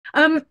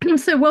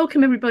So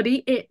welcome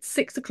everybody. It's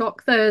 6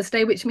 o'clock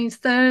Thursday, which means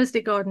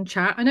Thursday garden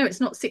chat. I know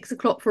it's not 6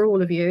 o'clock for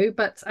all of you,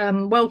 but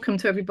welcome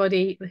to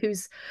everybody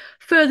who's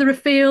further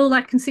afield.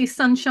 I can see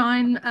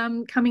sunshine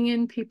coming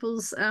in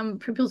people's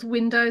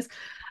windows.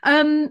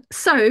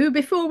 So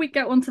before we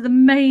get on to the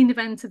main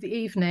event of the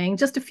evening,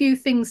 just a few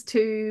things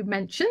to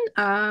mention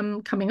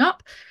coming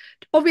up.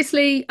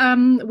 Obviously,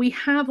 we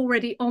have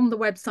already on the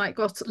website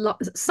got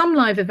some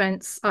live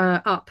events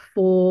up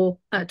for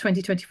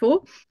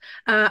 2024.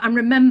 And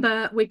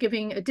remember, we're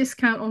giving a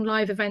discount on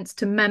live events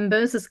to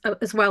members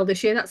as well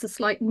this year. That's a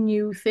slight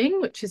new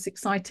thing, which is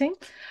exciting.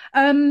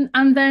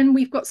 And then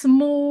we've got some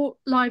more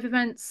live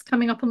events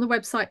coming up on the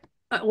website,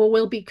 or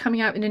will be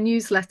coming out in a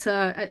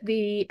newsletter at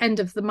the end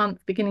of the month,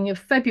 beginning of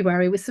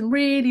February, with some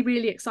really,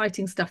 really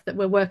exciting stuff that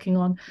we're working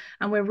on.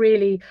 And we're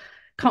really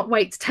can't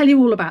wait to tell you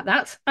all about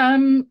that.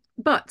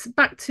 But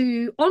back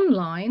to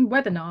online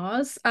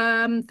webinars,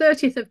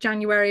 30th of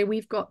January,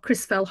 we've got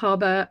Chris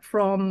Fellhaber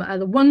from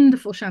the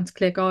wonderful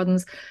Chanticleer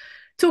Gardens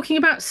talking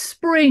about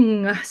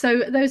spring.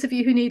 So those of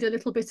you who need a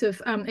little bit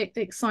of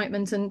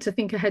excitement and to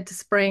think ahead to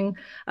spring,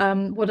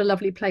 what a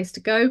lovely place to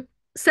go.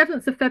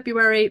 7th of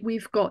February,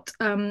 we've got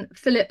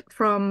Philip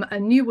from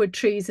New Wood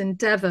Trees in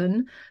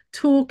Devon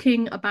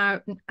talking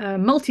about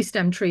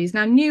multi-stem trees.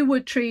 Now, New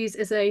Wood Trees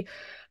is a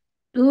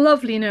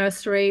lovely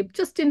nursery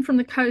just in from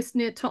the coast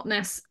near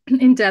Totnes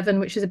in Devon,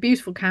 which is a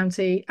beautiful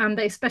county, and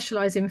they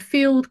specialize in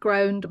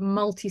field-grown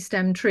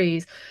multi-stem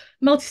trees.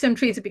 Multi-stem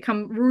trees have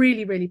become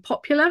really, really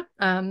popular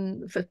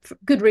for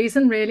good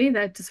reason, really.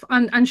 They're just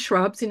and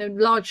shrubs,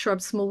 large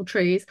shrubs, small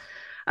trees.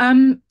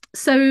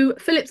 So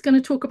Philip's going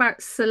to talk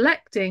about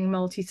selecting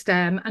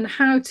multi-stem and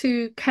how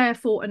to care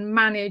for and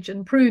manage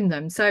and prune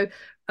them. So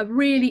a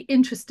really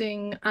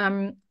interesting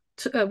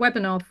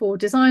webinar for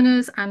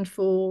designers and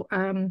for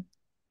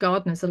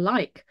gardeners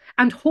alike,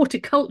 and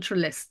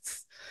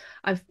horticulturalists.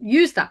 I've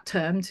used that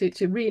term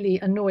to really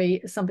annoy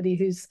somebody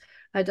who's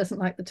doesn't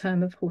like the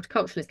term of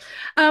horticulturalist.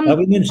 Are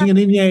we mentioning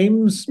any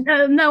names?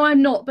 No,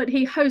 I'm not, but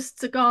he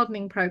hosts a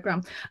gardening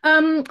program.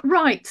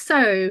 Right,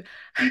 so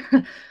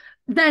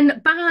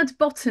then bad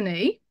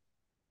botany.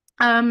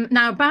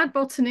 Now, bad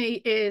botany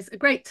is a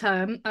great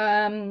term.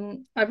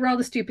 I've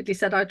rather stupidly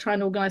said I'd try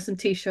and organise some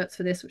T-shirts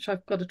for this, which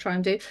I've got to try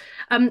and do.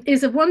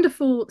 Is a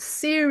wonderful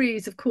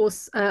series, of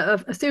course,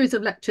 of a series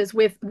of lectures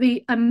with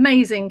the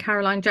amazing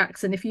Caroline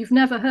Jackson. If you've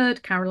never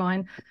heard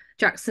Caroline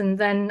Jackson,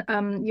 then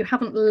you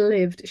haven't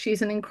lived.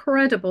 She's an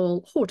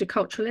incredible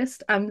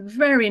horticulturalist and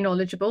very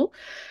knowledgeable.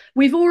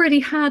 We've already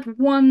had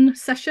one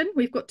session.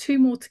 We've got two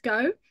more to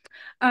go.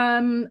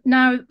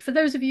 Now, for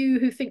those of you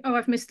who think, oh,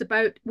 I've missed the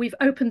boat, we've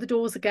opened the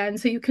doors again,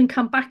 so you can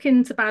come back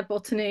into Bad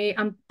Botany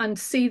and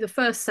see the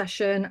first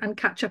session and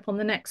catch up on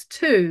the next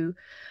two.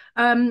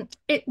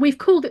 We've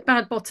called it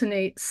Bad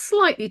Botany,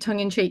 slightly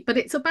tongue-in-cheek, but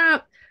it's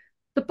about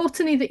the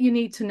botany that you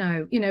need to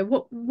know.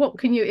 What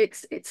can you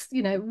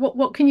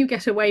what can you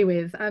get away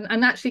with?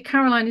 And actually,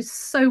 Caroline is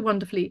so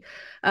wonderfully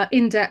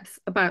in depth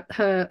about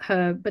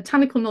her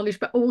botanical knowledge,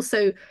 but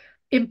also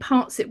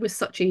imparts it with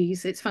such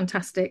ease. It's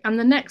fantastic. And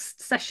the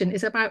next session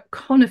is about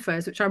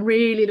conifers, which I'm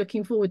really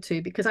looking forward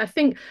to, because I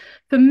think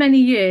for many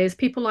years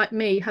people like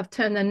me have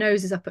turned their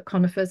noses up at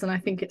conifers, and I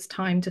think it's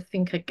time to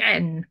think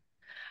again.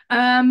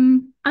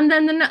 And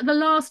then the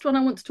last one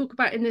I want to talk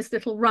about in this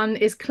little run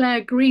is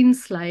Claire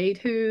Greenslade,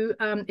 who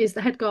is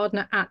the head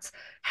gardener at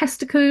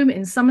Hestercombe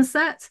in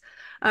Somerset.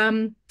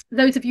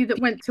 Those of you that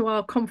went to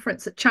our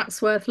conference at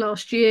Chatsworth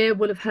last year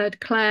will have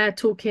heard Claire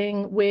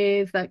talking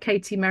with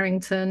Katie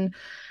Merrington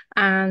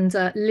and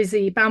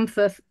Lizzie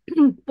Bamforth,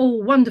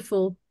 all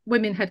wonderful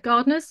women head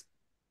gardeners.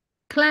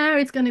 Claire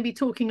is going to be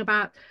talking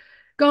about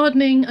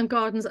gardening and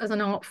gardens as an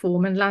art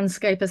form and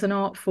landscape as an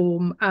art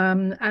form.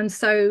 And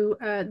so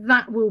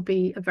that will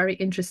be a very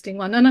interesting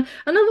one. And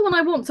another one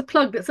I want to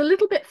plug that's a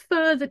little bit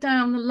further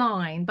down the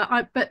line, but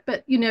I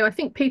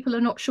think people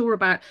are not sure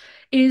about,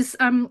 is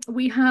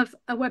we have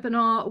a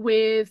webinar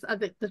with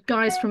the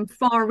guys from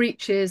Far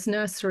Reaches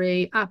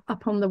Nursery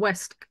up on the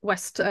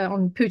west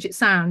on Puget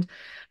Sound.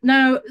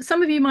 Now,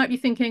 some of you might be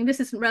thinking this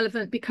isn't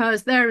relevant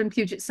because they're in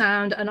Puget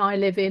Sound and I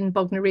live in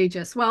Bognor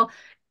Regis. Well,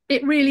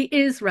 it really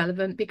is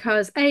relevant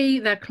because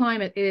their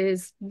climate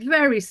is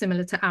very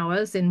similar to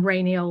ours in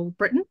rainy old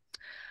Britain.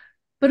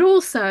 But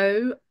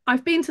also,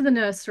 I've been to the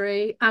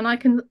nursery and I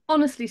can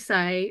honestly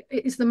say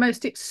it is the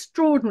most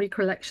extraordinary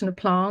collection of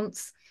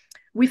plants.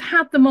 We've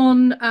had them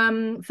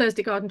on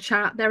Thursday Garden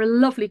Chat. They're a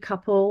lovely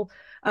couple,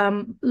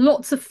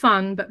 lots of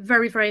fun, but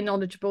very, very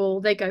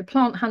knowledgeable. They go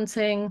plant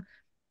hunting.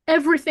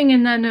 Everything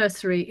in their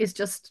nursery is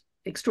just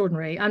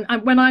extraordinary. And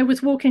when I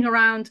was walking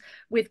around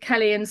with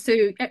Kelly and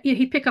Sue,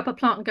 he'd pick up a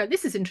plant and go,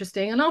 this is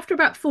interesting. And after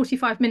about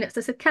 45 minutes,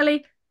 I said,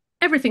 Kelly,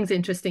 everything's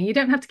interesting. You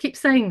don't have to keep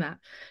saying that.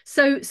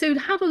 So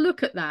have a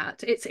look at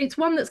that. It's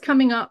one that's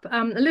coming up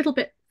a little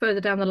bit further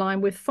down the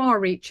line with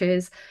Far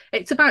Reaches.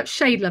 It's about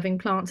shade-loving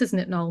plants, isn't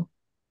it, Noel?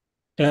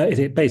 Is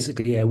it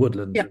basically, yeah,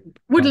 woodland? Yeah,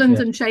 woodland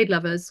Yeah. and shade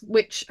lovers,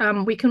 which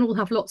we can all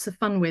have lots of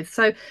fun with.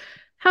 So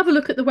have a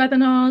look at the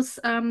webinars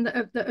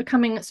that are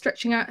coming,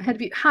 stretching out ahead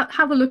of you.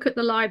 Have a look at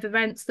the live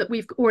events that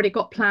we've already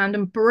got planned,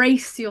 and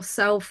brace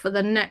yourself for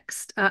the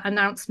next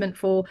announcement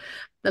for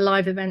the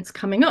live events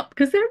coming up,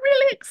 because they're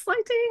really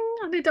exciting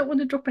and I don't want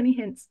to drop any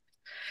hints.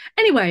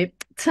 Anyway,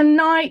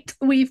 tonight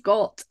we've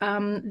got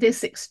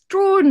this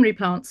extraordinary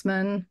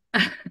plantsman,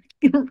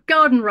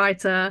 garden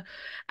writer,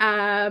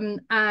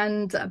 and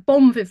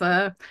bon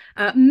vivant,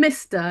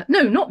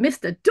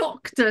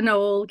 Dr.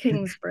 Noel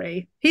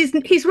Kingsbury.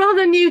 He's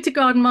rather new to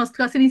Garden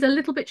Masterclass and he's a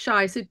little bit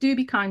shy, so do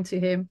be kind to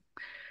him.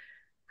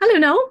 Hello,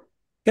 Noel.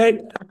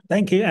 Okay,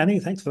 thank you, Annie.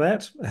 Thanks for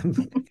that.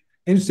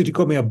 Interested you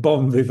called me a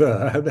bon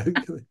vivant.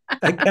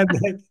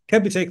 That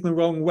can be taken the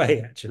wrong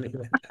way, actually.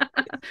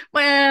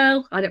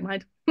 Well, I don't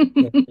mind.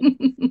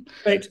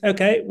 Great.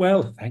 Okay.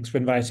 Well, thanks for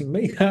inviting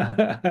me. No,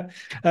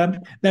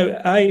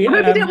 I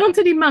hope you don't want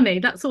any money.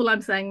 That's all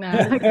I'm saying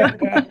now.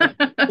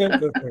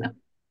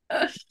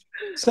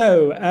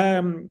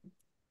 So,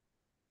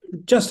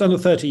 just under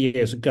 30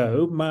 years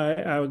ago,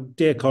 our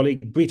dear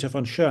colleague Britta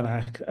von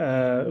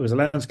Schörnach, who was a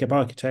landscape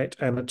architect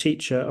and a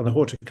teacher on the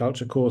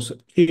horticulture course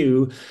at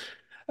Kew,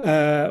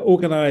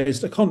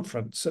 organised a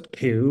conference at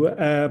Kew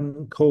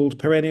called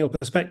Perennial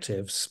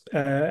Perspectives.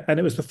 And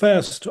it was the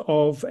first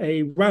of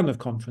a run of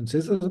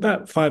conferences. There was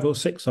about 5 or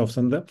 6 of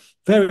them that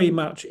very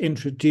much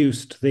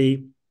introduced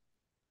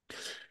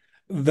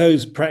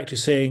those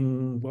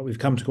practicing what we've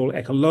come to call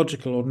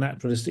ecological or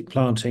naturalistic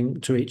planting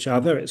to each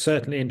other. It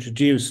certainly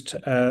introduced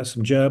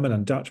some German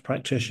and Dutch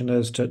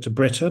practitioners to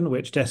Britain,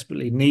 which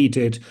desperately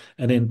needed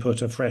an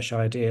input of fresh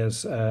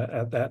ideas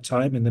at that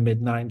time in the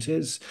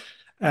mid-90s.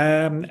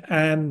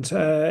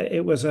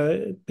 It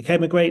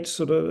became a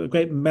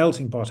great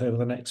melting pot over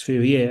the next few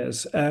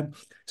years.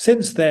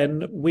 Since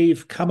then,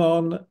 we've come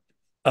on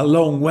a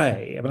long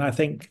way. I mean, I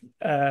think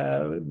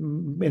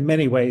in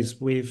many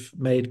ways we've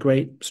made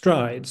great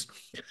strides.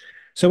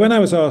 So when I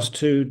was asked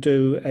to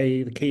do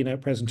the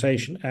keynote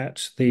presentation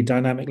at the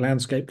Dynamic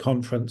Landscape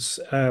Conference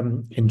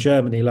in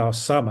Germany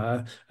last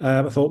summer,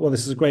 I thought, well,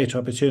 this is a great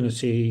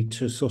opportunity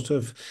to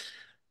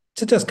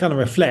just kind of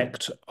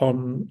reflect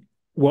on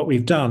what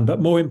we've done, but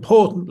more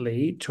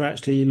importantly, to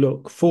actually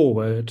look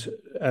forward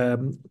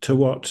to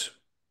what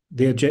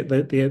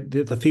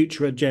the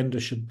future agenda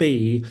should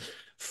be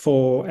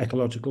for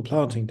ecological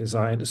planting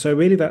design. So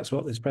really that's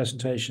what this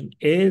presentation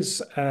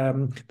is.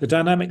 The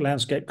Dynamic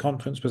Landscape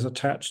Conference was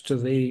attached to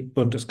the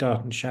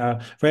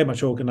Bundesgartenschau, very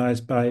much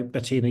organized by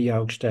Bettina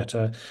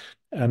Jaugstetter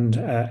and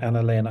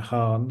Annalena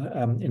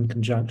Hahn in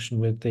conjunction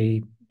with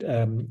the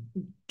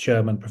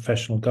German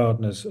Professional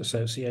Gardeners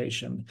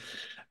Association.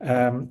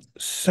 Without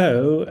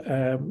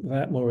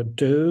more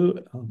ado,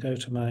 I'll go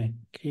to my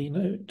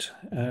keynote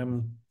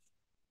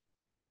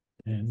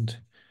and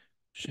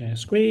share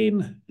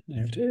screen.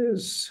 There it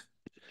is.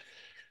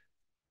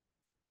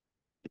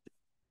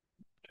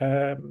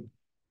 And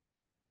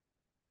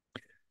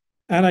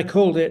I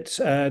called it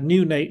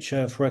New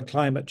Nature for a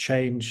Climate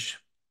Change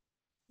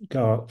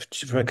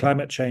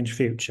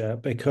future,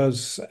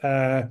 because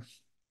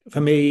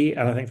for me,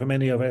 and I think for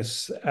many of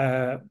us,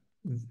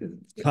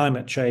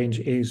 climate change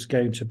is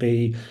going to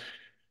be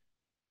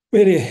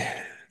really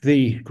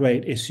the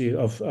great issue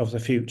of the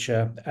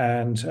future,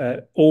 and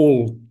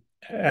all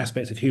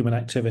aspects of human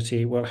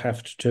activity will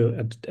have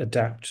to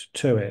adapt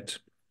to it.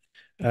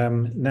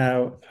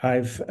 Now,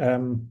 I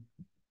can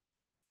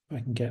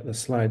get the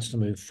slides to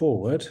move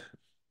forward.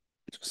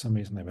 For some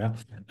reason, there we are.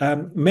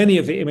 Many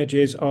of the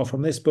images are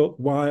from this book,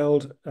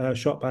 Wild,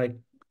 shot by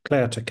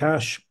Claire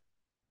Takash.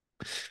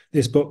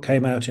 This book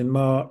came out in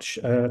March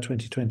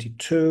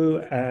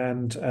 2022,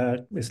 and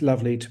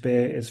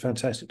it's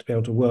fantastic to be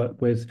able to work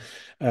with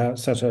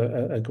such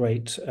a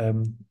great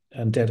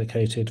and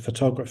dedicated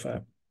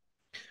photographer.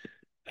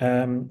 What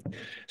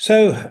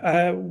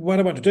I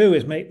want to do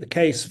is make the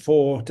case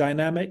for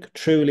dynamic,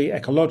 truly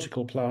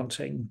ecological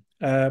planting,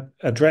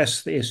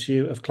 address the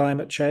issue of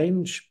climate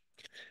change.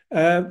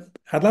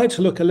 I'd like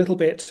to look a little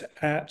bit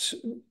at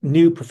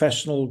new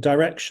professional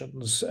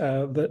directions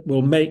that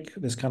will make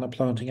this kind of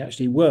planting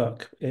actually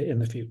work in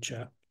the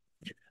future.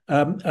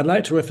 I'd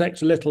like to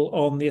reflect a little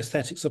on the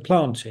aesthetics of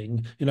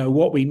planting,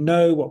 what we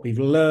know, what we've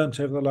learned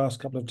over the last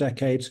couple of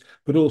decades,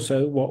 but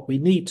also what we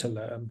need to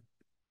learn.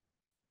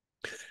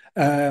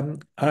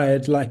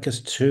 I'd like us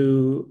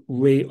to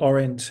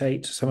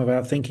reorientate some of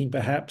our thinking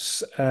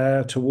perhaps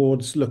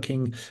towards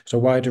looking at a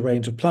wider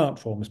range of plant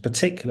forms,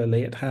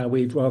 particularly at how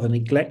we've rather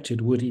neglected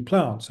woody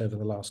plants over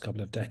the last couple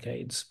of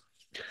decades.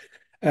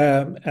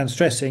 And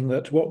stressing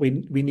that what we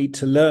need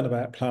to learn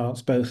about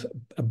plants both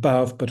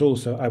above, but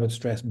also, I would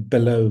stress,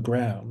 below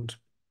ground.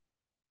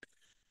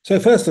 So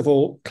first of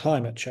all,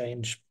 climate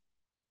change.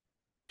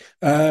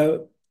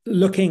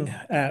 Looking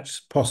at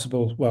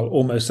possible, well,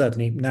 almost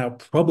certainly now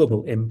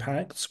probable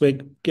impacts, we're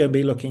going to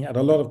be looking at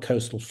a lot of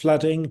coastal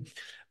flooding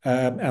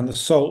and the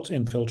salt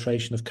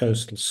infiltration of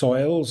coastal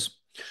soils,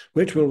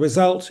 which will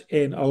result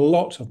in a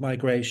lot of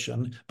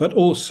migration, but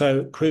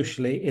also,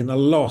 crucially, in the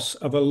loss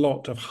of a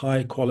lot of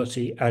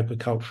high-quality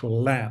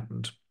agricultural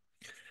land.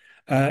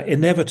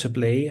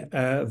 Inevitably,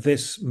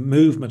 this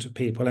movement of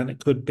people, and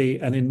it could be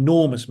an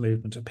enormous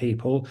movement of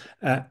people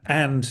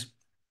and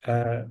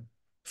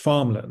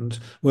farmland,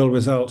 will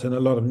result in a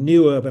lot of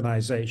new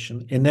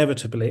urbanization,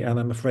 inevitably, and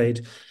I'm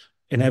afraid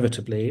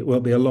inevitably it will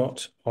be a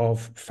lot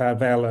of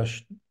favela,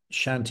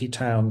 shanty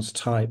towns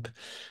type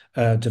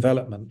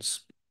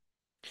developments.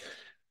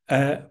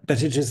 But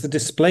it is the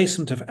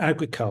displacement of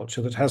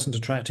agriculture that hasn't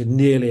attracted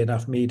nearly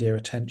enough media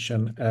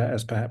attention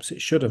as perhaps it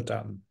should have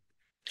done.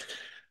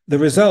 The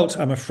result,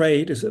 I'm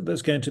afraid, is that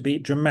there's going to be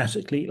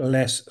dramatically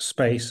less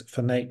space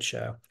for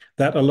nature,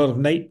 that a lot of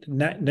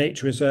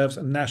nature reserves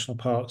and national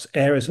parks,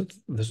 areas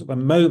that at the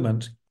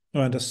moment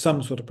are under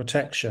some sort of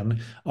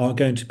protection, are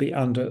going to be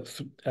under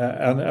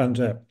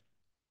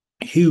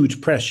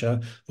huge pressure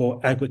for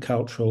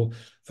agriculture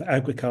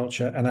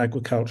and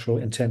agricultural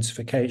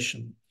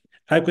intensification.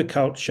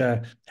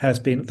 Agriculture has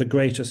been the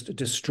greatest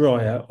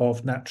destroyer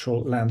of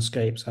natural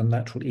landscapes and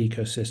natural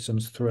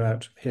ecosystems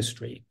throughout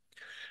history.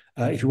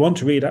 If you want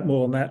to read up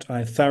more on that,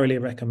 I thoroughly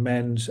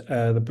recommend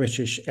the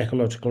British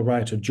ecological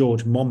writer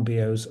George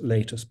Monbiot's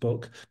latest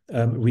book,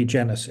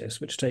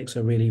 Regenesis, which takes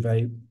a really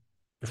very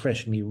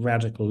refreshingly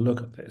radical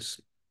look at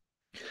this.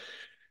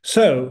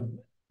 So,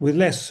 with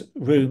less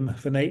room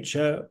for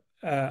nature,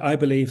 I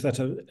believe that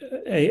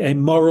a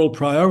moral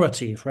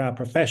priority for our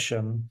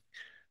profession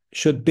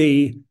should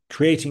be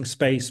creating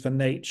space for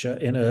nature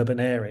in urban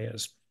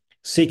areas,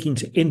 seeking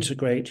to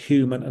integrate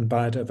human and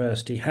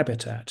biodiversity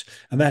habitat.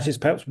 And that is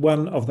perhaps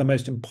one of the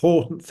most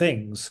important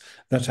things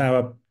that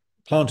our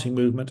planting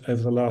movement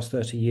over the last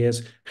 30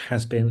 years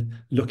has been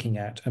looking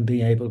at and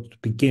being able to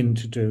begin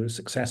to do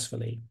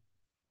successfully.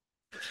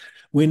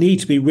 We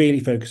need to be really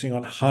focusing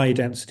on high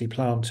density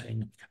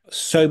planting.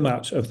 So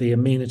much of the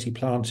amenity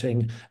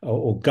planting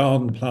or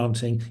garden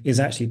planting is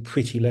actually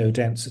pretty low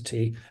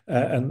density,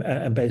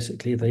 and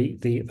basically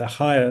the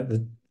higher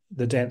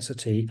the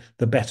density,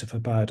 the better for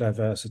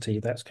biodiversity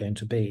that's going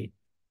to be.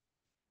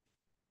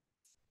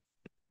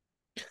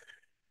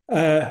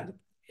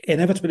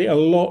 Inevitably, a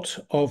lot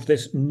of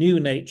this new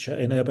nature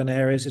in urban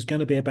areas is going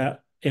to be about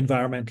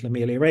environmental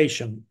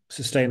amelioration,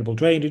 sustainable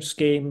drainage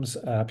schemes,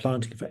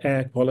 planting for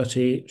air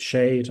quality,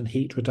 shade and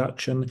heat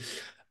reduction,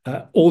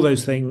 all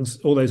those things,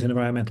 all those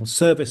environmental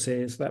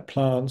services that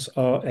plants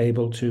are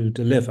able to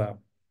deliver.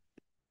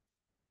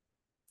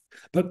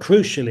 But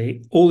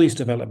crucially, all these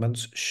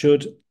developments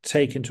should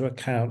take into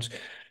account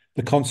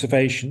the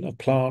conservation of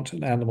plant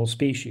and animal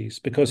species,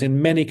 because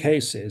in many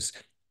cases,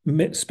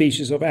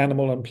 species of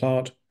animal and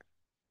plant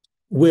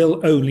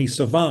will only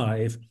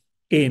survive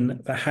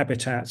in the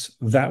habitats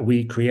that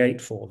we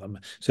create for them.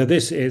 So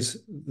this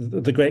is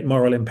the great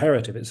moral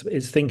imperative.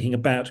 It's thinking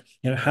about,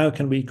 how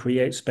can we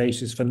create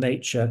spaces for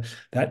nature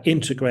that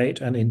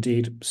integrate and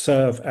indeed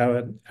serve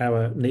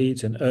our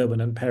needs in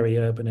urban and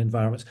peri-urban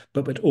environments,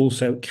 but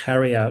also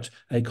carry out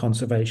a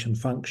conservation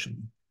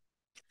function.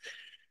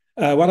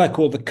 What I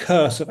call the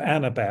curse of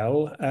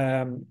Annabelle,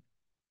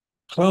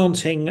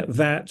 planting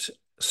that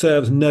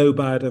serves no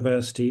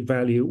biodiversity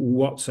value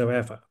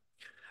whatsoever.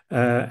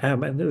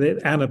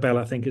 Annabelle,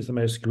 I think, is the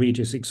most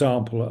egregious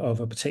example of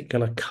a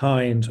particular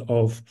kind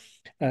of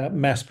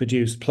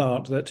mass-produced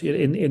plant that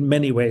in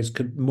many ways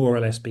could more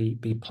or less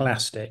be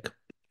plastic.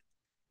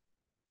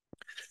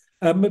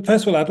 But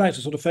first of all, I'd like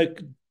to sort of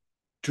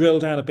drill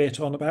down a bit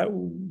on about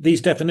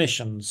these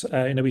definitions.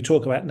 We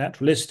talk about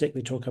naturalistic,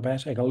 we talk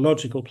about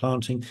ecological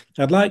planting.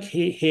 I'd like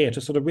here to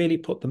sort of really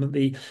put them at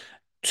the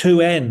two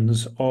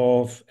ends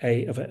of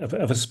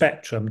a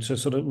spectrum to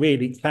sort of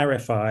really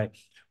clarify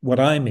what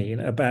I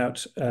mean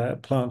about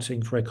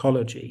planting for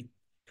ecology.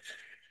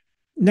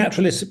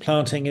 Naturalistic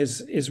planting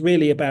is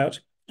really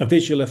about a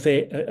visual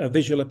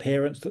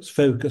appearance that's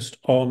focused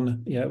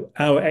on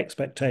our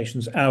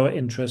expectations, our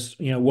interests,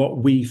 what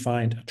we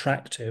find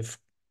attractive.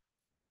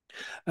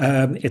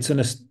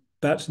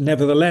 But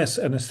nevertheless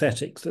an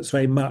aesthetics that's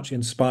very much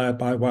inspired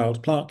by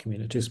wild plant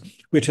communities,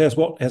 which has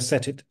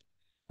set it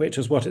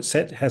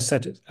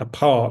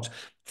apart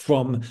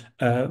from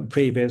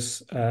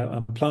previous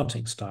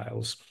planting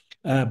styles.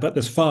 But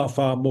there's far,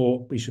 far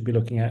more we should be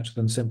looking at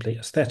than simply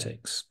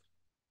aesthetics.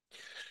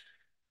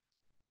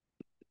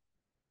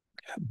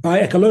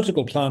 By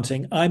ecological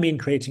planting, I mean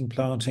creating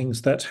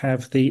plantings that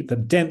have the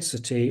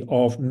density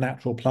of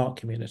natural plant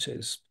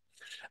communities,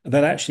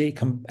 that actually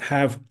can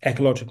have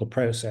ecological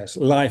process,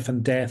 life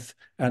and death,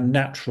 and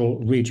natural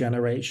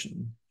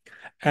regeneration,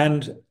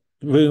 and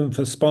room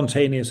for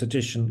spontaneous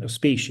addition of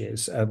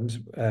species.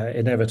 And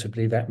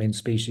inevitably, that means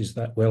species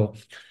that will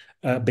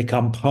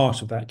become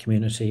part of that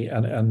community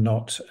and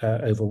not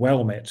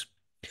overwhelm it.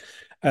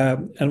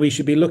 And we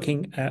should be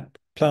looking at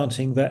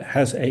planting that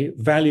has a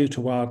value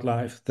to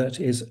wildlife that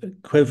is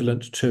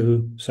equivalent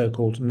to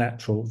so-called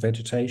natural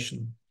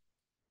vegetation.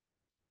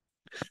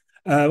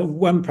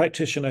 One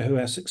practitioner who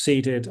has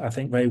succeeded, I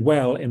think, very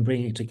well in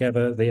bringing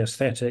together the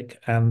aesthetic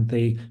and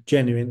the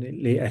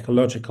genuinely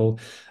ecological,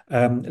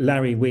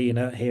 Larry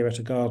Weiner here at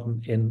a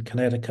garden in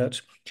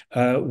Connecticut,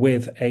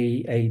 with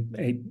a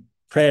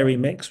prairie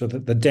mix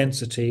with the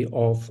density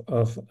of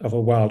a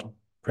wild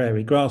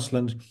prairie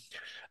grassland,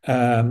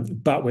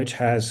 but which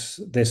has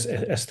this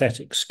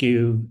aesthetic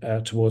skew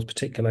towards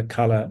particular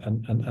color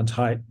and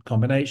height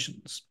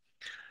combinations.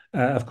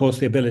 Of course,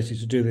 the ability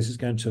to do this is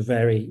going to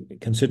vary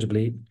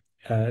considerably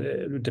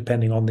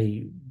depending on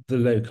the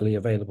locally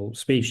available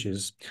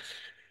species.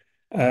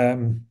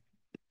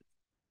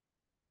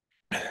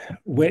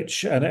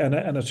 Which and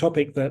a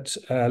topic that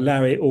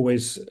Larry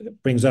always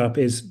brings up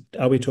is,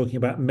 are we talking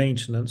about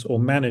maintenance or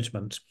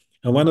management?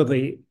 And one of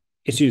the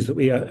issues that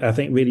we I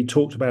think really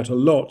talked about a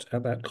lot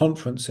at that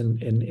conference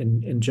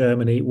in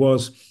Germany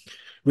was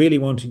really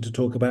wanting to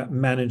talk about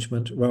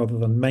management rather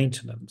than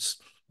maintenance.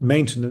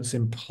 Maintenance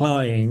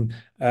implying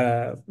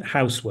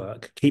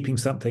housework, keeping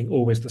something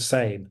always the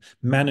same.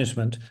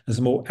 Management as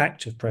a more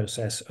active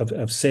process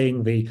of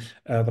seeing the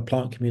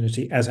plant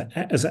community as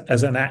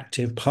an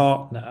active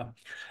partner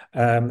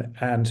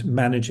and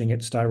managing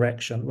its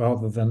direction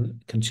rather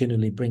than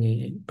continually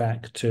bringing it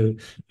back to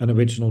an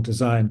original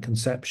design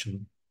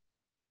conception.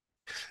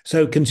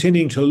 So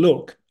continuing to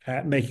look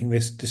at making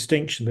this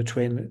distinction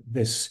between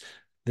this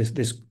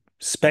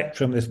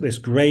spectrum, this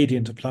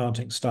gradient of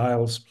planting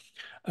styles,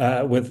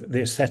 with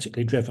the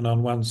aesthetically driven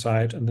on one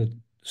side and the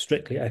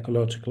strictly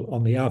ecological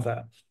on the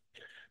other.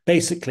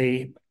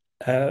 Basically,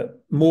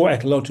 more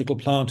ecological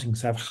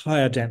plantings have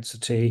higher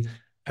density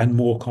and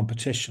more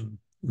competition,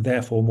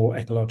 therefore more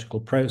ecological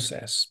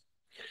process.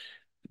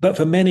 But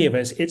for many of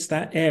us, it's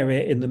that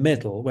area in the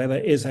middle where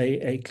there is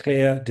a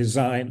clear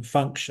design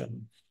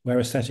function, where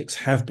aesthetics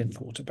have been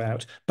thought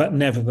about, but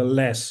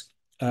nevertheless,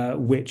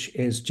 which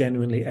is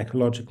genuinely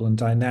ecological and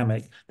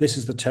dynamic. This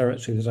is the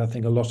territory that I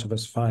think a lot of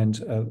us find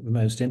the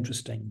most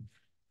interesting.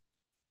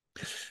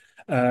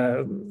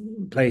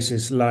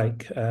 Places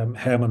like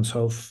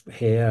Hermannshof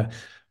here,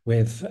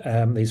 with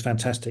these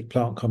fantastic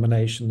plant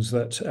combinations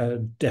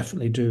that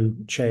definitely do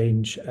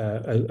change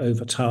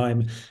over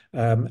time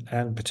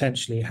and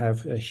potentially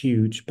have a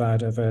huge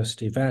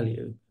biodiversity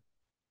value.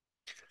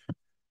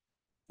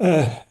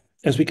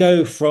 As we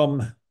go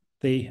from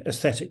the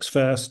aesthetics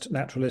first,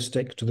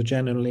 naturalistic, to the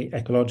genuinely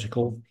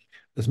ecological,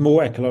 there's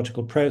more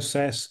ecological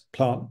process,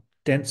 plant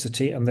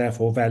density, and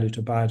therefore value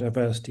to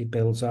biodiversity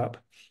builds up.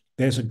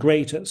 There's a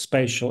greater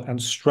spatial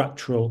and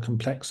structural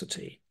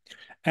complexity.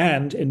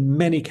 And in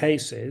many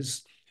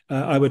cases,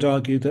 I would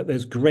argue that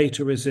there's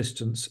greater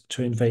resistance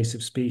to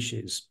invasive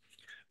species.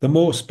 The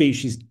more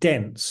species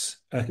dense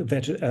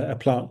a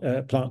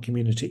plant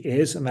community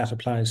is, and that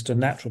applies to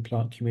natural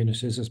plant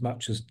communities as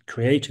much as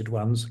created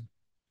ones,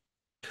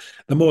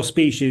 the more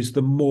species,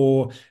 the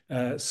more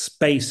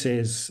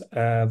spaces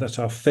that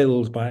are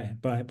filled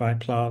by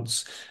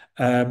plants,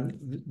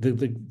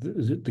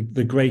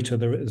 the greater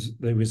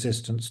the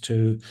resistance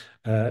to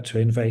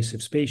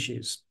invasive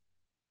species.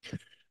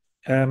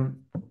 In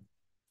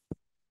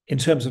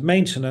terms of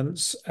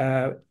maintenance,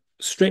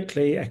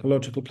 strictly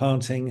ecological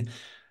planting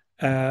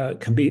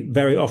can be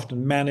very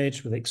often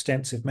managed with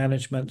extensive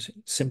management. It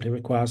simply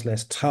requires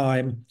less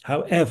time.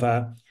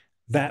 However,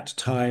 that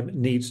time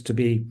needs to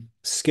be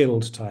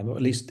skilled time, or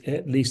at least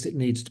it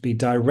needs to be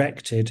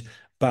directed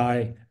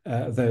by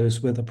those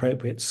with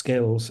appropriate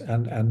skills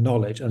and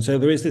knowledge. And so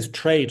there is this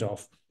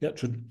trade-off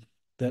that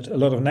a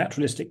lot of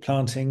naturalistic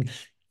planting,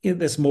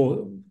 there's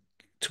more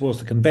towards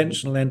the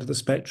conventional end of the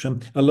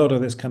spectrum. A lot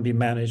of this can be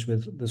managed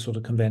with the sort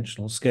of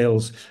conventional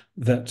skills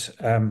that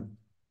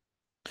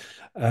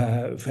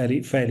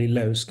fairly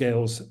low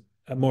skills.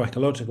 A more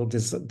ecological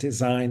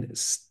design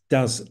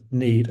does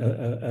need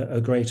a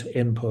greater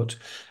input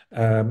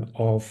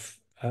of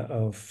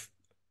a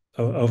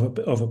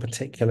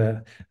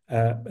particular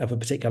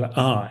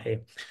eye,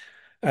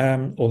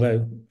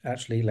 although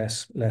actually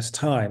less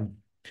time.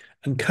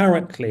 And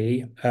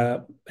currently,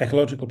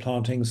 ecological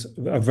plantings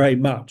are very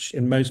much,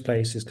 in most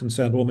places,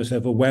 concerned almost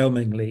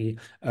overwhelmingly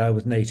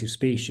with native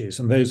species.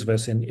 And those of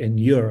us in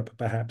Europe,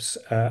 perhaps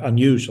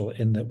unusual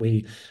in that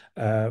we,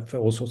 for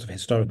all sorts of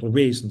historical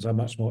reasons, are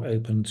much more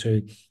open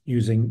to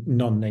using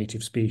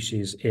non-native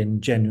species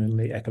in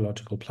genuinely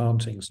ecological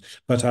plantings.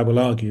 But I will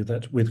argue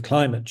that with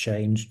climate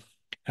change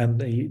and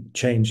the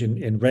change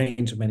in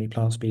range of many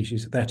plant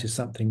species, that is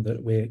something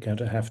that we're going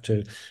to have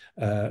to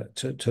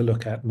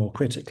look at more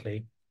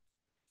critically.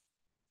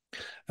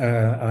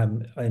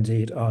 I'm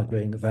indeed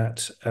arguing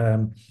that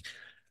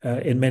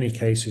in many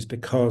cases,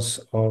 because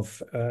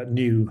of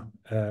new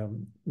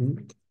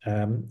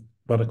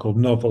what are called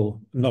novel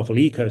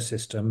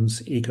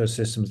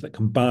ecosystems that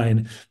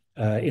combine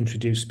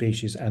introduced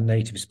species and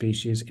native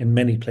species, in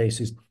many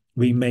places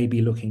we may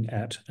be looking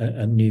at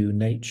a new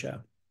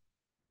nature.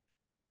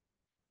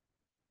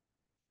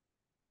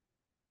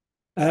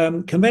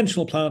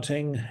 Conventional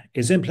planting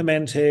is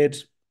implemented,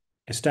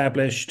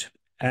 established,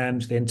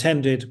 and the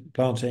intended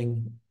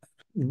planting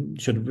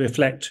should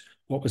reflect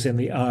what was in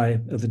the eye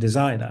of the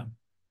designer.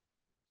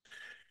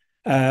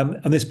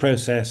 And this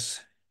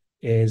process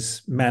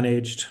is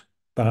managed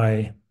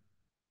by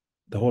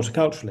the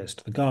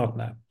horticulturalist, the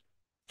gardener.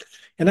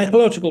 In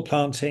ecological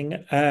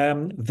planting,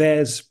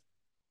 there's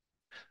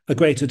a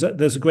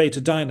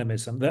greater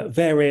dynamism, that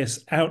various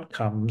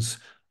outcomes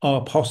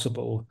are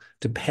possible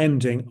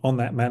depending on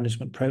that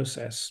management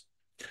process.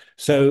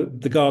 So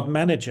the garden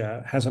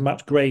manager has a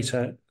much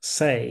greater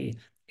say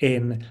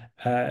in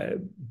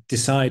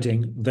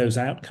deciding those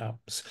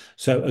outcomes.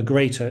 So a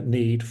greater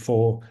need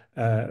for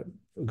a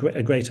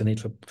greater need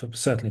for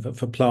certainly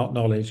for plant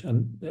knowledge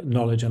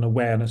and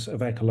awareness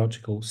of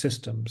ecological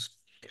systems.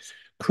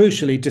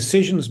 Crucially,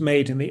 decisions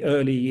made in the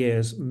early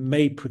years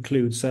may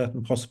preclude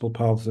certain possible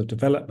paths of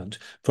development.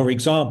 For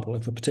example,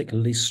 if a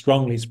particularly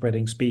strongly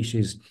spreading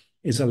species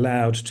is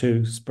allowed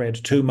to spread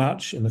too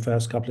much in the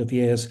first couple of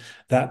years,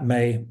 that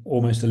may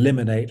almost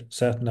eliminate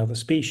certain other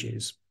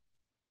species.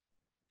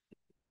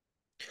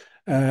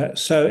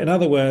 So in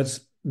other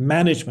words,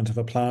 management of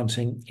a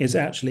planting is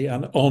actually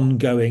an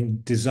ongoing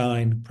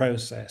design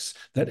process,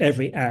 that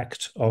every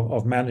act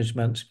of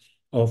management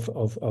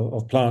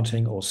of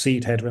planting or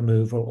seed head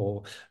removal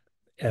or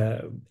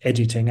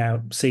editing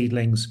out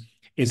seedlings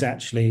is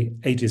actually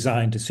a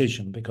design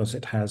decision, because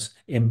it has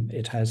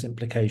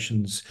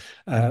implications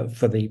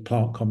for the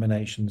plant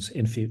combinations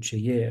in future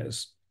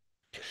years.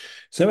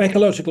 So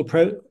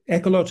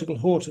ecological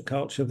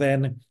horticulture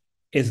then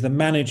is the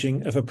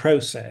managing of a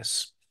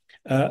process,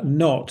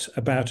 not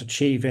about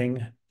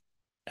achieving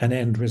an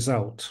end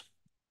result.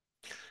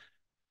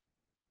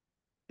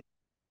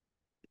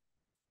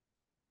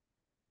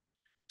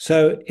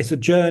 So it's a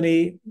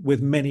journey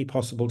with many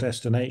possible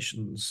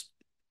destinations,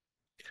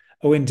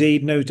 or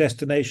indeed no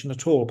destination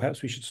at all.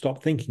 Perhaps we should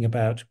stop thinking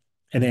about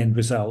an end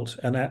result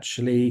and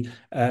actually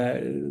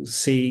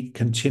see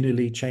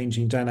continually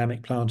changing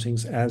dynamic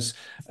plantings as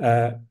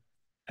for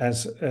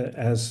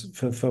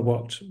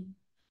what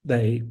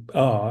they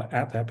are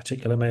at that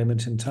particular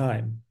moment in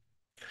time.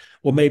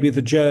 Or maybe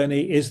the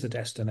journey is the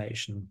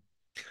destination.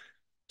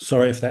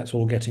 Sorry if that's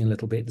all getting a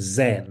little bit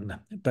zen,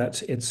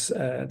 but it's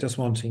just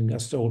wanting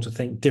us all to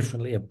think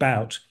differently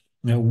about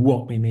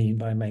what we mean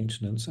by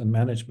maintenance and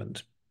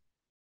management.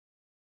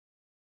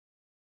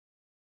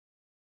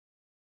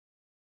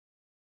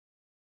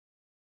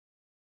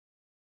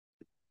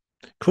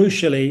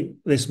 Crucially,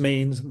 this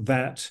means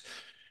that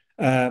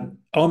are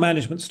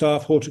management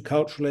staff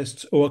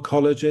horticulturalists or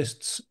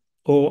ecologists,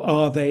 or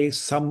are they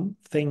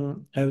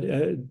something,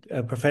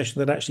 a profession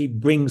that actually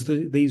brings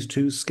these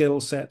two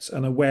skill sets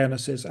and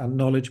awarenesses and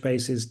knowledge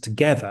bases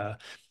together?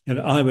 And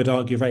I would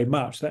argue very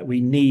much that we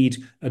need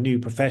a new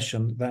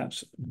profession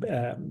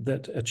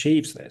that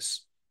achieves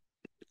this.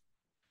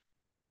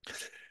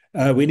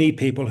 We need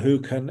people who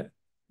can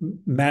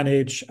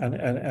manage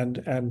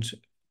and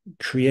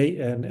create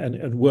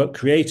and work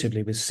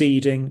creatively with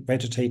seeding,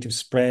 vegetative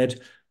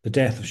spread, the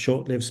death of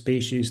short-lived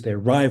species, the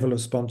arrival of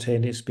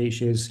spontaneous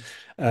species,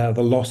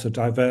 the loss of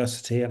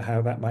diversity and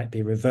how that might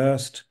be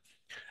reversed.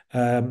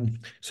 So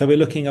we're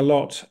looking a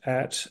lot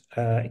at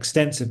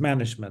extensive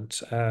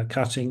management,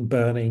 cutting,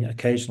 burning,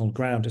 occasional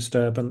ground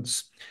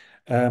disturbance,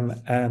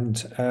 and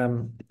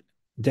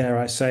dare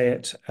I say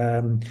it,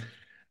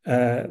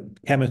 at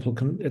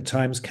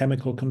times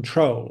chemical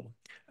control.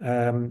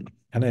 And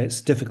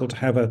it's difficult to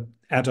have an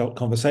adult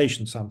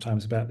conversation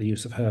sometimes about the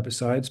use of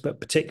herbicides, but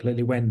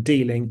particularly when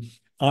dealing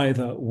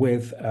either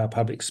with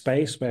public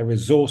space where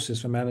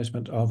resources for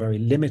management are very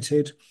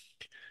limited,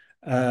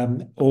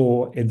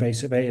 or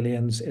invasive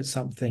aliens, it's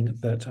something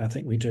that I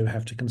think we do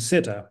have to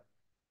consider.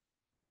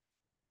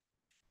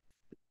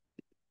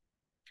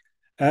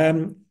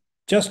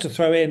 Just to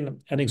throw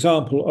in an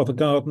example of a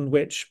garden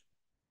which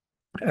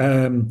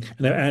Annie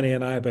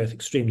and I are both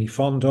extremely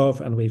fond of,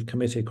 and we've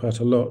committed quite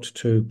a lot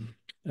to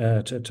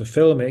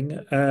filming.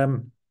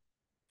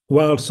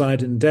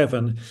 Wildside in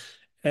Devon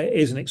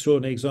is an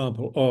extraordinary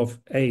example of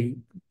a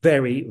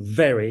very,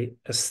 very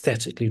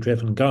aesthetically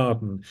driven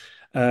garden,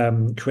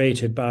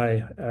 created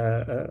by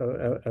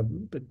a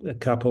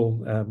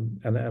couple,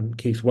 and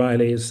Keith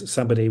Wiley is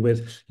somebody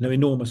with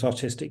enormous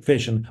artistic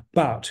vision,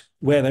 but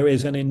where there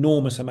is an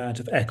enormous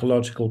amount of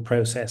ecological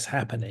process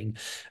happening.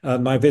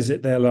 My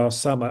visit there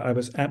last summer, I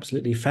was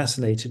absolutely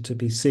fascinated to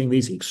be seeing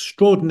these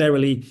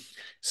extraordinarily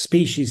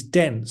species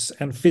dense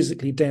and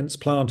physically dense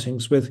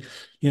plantings with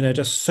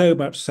just so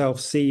much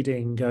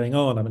self-seeding going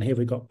on. I mean, here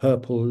we've got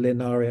purple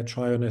Linaria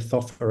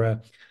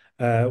triornithophora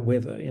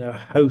with a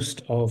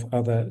host of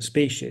other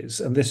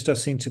species, and this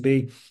does seem to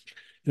be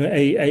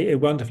a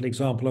wonderful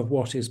example of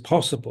what is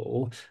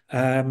possible,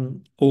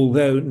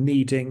 although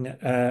needing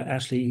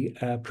actually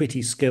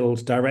pretty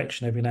skilled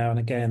direction every now and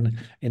again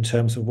in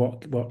terms of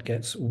what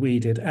gets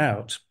weeded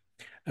out.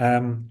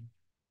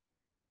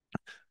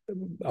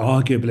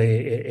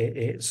 Arguably,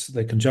 it's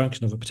the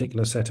conjunction of a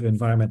particular set of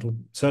environmental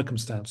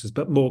circumstances,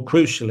 but more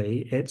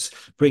crucially, it's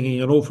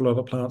bringing an awful lot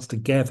of plants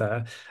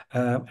together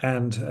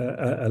and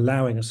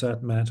allowing a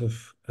certain amount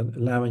of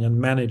allowing and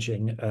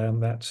managing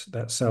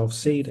that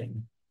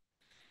self-seeding.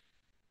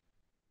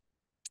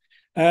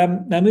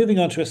 Now, moving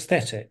on to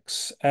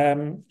aesthetics. I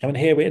mean,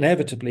 here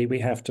we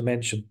have to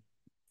mention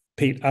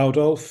Pete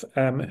Aldolf,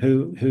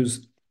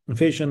 whose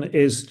vision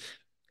is,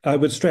 I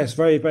would stress,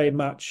 very, very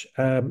much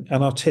an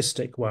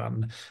artistic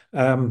one.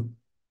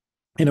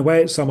 in a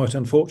way, it's somewhat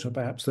unfortunate,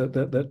 perhaps,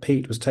 that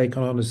Pete was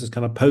taken on as this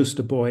kind of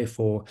poster boy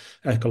for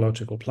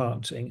ecological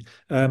planting,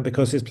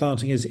 because his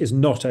planting is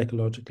not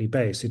ecologically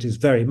based. It is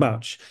very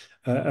much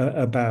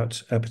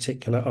about a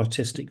particular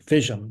artistic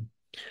vision.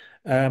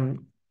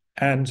 Um,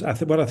 and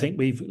what I think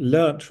we've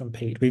learnt from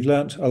Pete, we've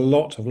learnt a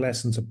lot of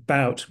lessons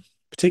about,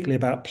 particularly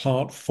about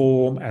plant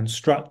form and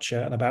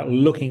structure, and about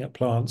looking at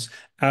plants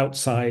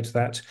outside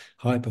that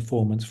high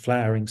performance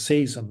flowering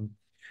season.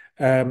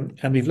 And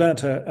we've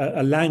learnt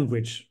a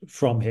language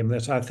from him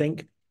that I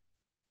think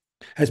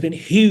has been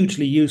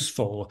hugely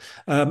useful,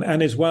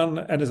 and is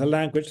a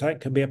language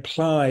that can be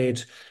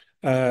applied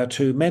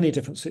to many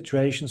different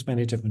situations,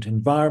 many different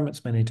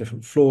environments, many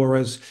different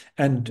floras,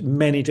 and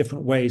many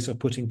different ways of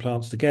putting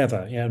plants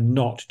together.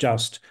 Not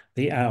just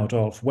the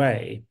Adolf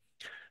way.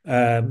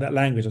 That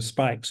language of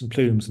spikes and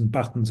plumes and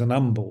buttons and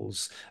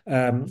umbels.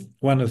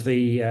 One of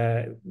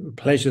the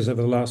pleasures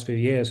over the last few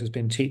years has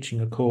been teaching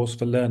a course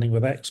for learning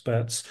with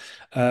experts,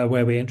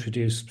 where we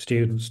introduce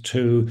students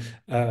to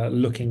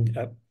looking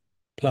at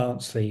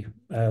plants the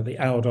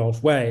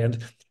Adolf way,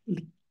 and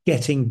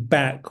getting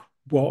back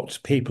what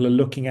people are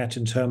looking at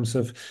in terms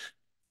of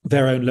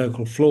their own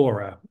local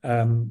flora.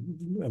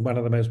 One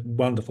of the most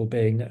wonderful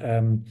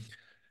being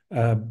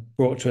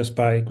brought to us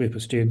by a group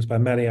of students by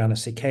Mariana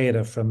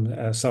Siqueira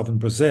from southern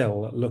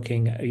Brazil,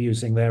 looking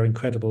using their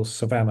incredible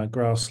savanna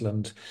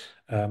grassland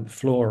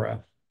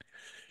flora.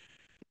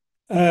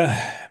 In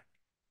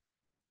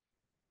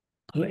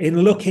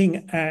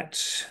looking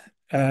at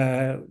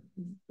a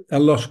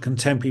lot of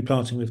contemporary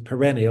planting with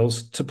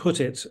perennials, to put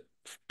it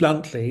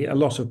bluntly, a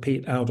lot of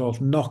Pete Adolf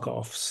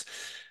knockoffs.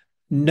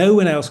 No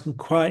one else can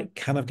quite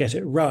kind of get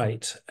it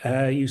right.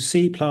 You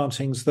see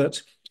plantings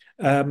that,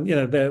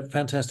 they're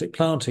fantastic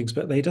plantings,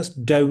 but they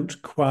just don't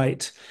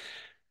quite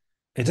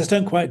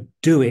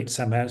do it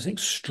somehow. It's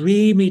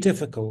extremely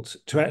difficult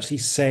to actually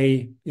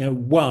say,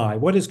 why,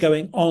 what is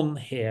going on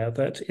here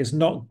that is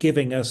not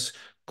giving us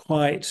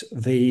quite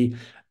the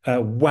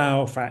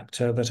wow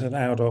factor that an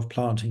outdoor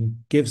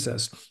planting gives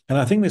us. And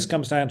I think this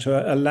comes down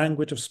to a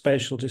language of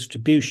spatial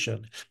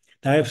distribution.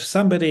 Now, if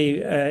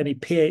somebody, any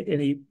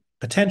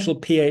potential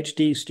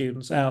PhD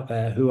students out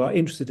there who are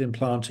interested in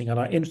planting and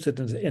are interested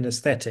in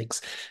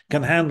aesthetics,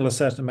 can handle a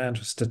certain amount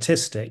of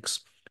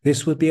statistics,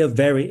 this would be a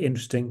very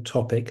interesting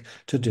topic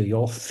to do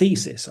your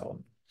thesis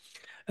on.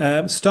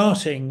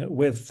 Starting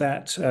with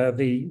that,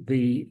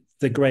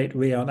 the great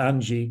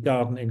Ryoan-Anji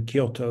garden in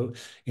Kyoto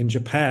in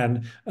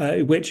Japan,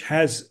 which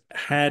has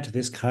had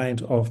this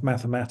kind of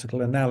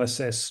mathematical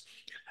analysis,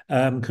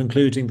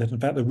 concluding that, in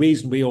fact, the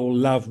reason we all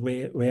love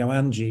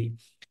Ryoan-Anji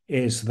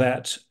is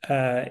that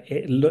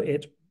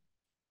it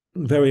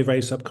very,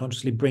 very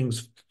subconsciously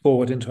brings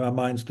forward into our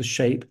minds the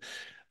shape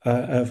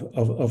of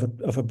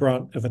a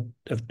branch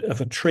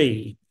of a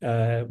tree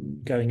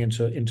going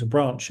into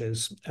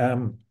branches.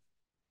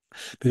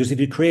 Because if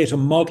you create a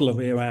model of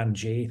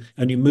Ryoan-Anji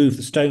and you move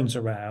the stones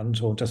around,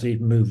 or just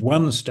even move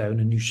one stone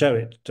and you show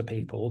it to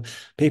people,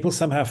 people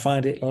somehow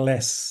find it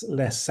less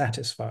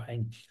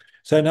satisfying.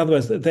 So, in other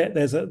words,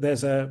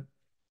 there's a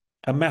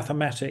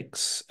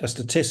mathematics, a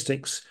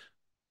statistics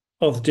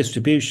of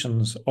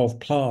distributions of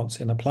plants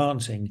in a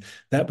planting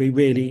that we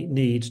really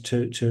need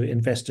to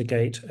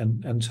investigate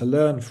and to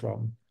learn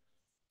from.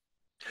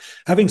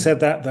 Having said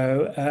that,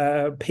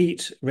 though,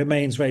 Pete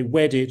remains very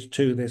wedded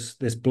to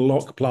this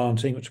block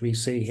planting, which we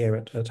see here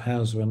at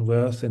Houser and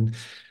Worth in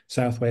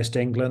southwest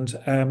England.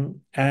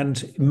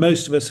 And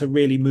most of us have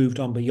really moved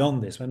on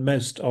beyond this. And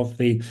most of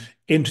the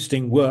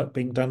interesting work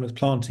being done with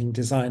planting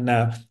design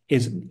now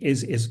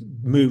is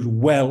moved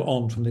well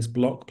on from this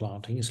block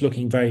planting. It's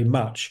looking very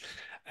much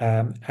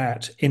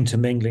at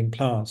intermingling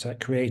plants, at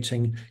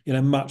creating,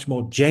 much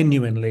more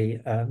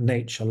genuinely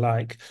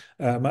nature-like,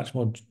 much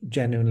more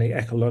genuinely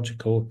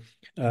ecological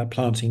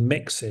planting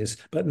mixes.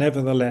 But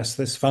nevertheless,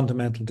 this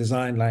fundamental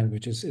design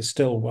language is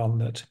still one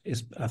that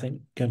is, I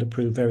think, going to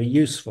prove very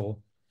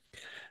useful.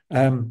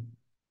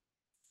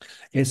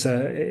 It's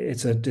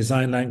a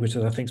design language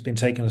that I think has been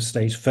taken a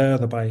stage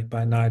further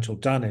by Nigel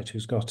Dunnett,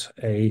 who's got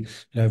a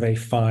very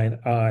fine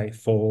eye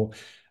for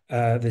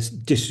this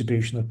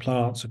distribution of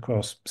plants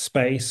across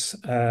space.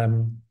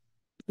 The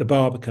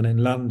Barbican in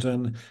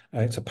London,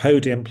 it's a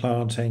podium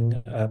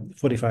planting,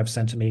 45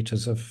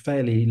 centimetres of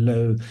fairly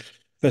low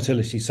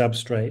fertility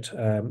substrate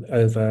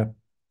over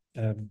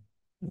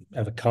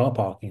car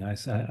parking,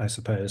 I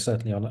suppose,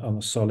 certainly on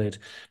a solid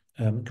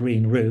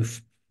green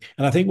roof.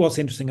 And I think what's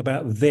interesting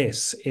about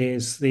this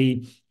is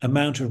the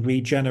amount of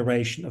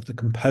regeneration of the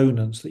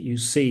components that you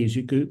see as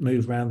you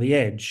move around the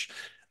edge.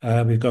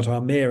 We've got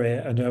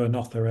Armeria and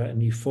Oenothera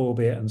and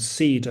Euphorbia and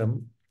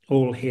Sedum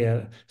all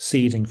here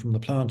seeding from the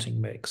planting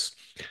mix.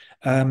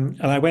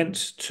 And I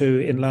went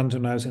in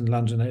London, I was in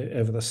London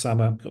over the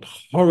summer, got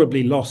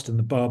horribly lost in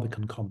the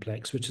Barbican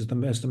complex, which is the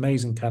most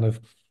amazing kind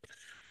of,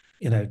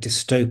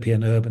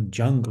 dystopian urban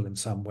jungle in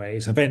some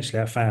ways.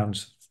 Eventually I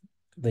found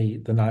the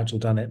Nigel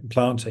Dunnett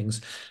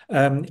plantings,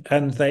 and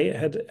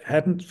they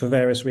hadn't, for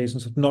various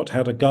reasons, not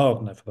had a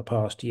gardener for the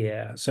past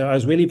year. So I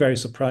was really very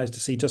surprised to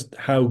see just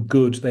how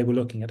good they were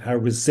looking at, how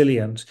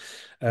resilient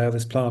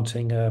this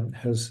planting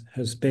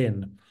has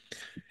been.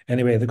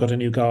 Anyway, they've got a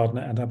new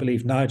gardener, and I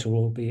believe Nigel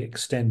will be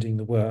extending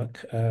the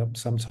work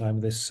sometime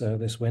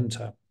this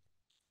winter.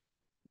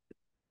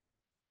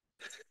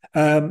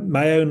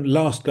 My own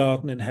last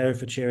garden in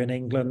Herefordshire in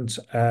England,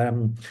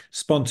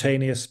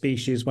 spontaneous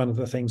species. One of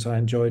the things I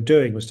enjoyed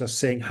doing was just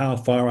seeing how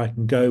far I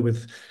can go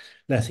with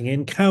letting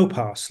in cow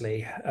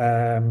parsley,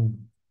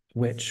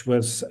 which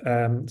was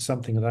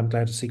something that I'm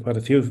glad to see quite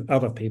a few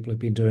other people have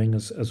been doing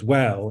as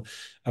well,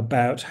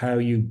 about how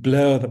you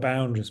blur the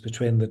boundaries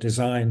between the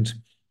designed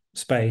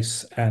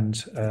space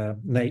and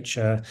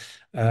nature,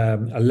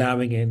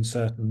 allowing in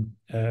certain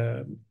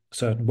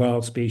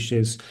wild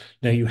species.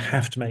 You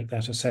have to make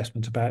that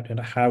assessment about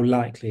how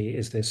likely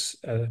is this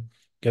going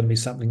to be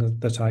something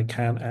that I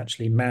can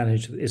actually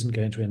manage, that isn't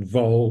going to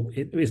involve,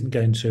 it isn't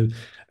going to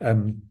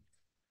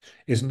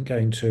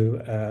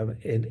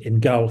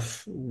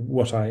engulf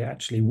what I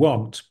actually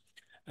want.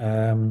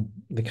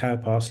 The cow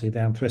parsley, the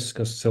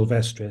Anthriscus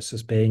sylvestris,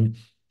 as being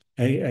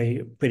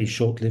a pretty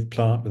short-lived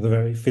plant with a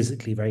very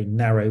physically very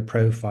narrow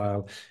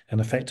profile and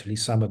effectively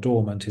summer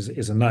dormant,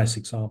 is a nice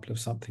example of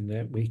something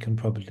that we can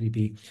probably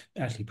be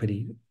actually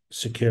pretty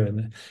secure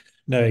in,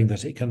 knowing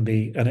that it can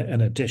be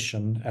an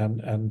addition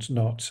and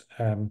not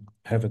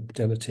have a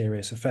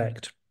deleterious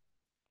effect.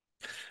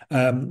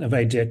 A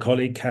very dear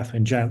colleague,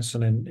 Catherine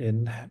Jansen,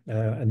 in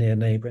a near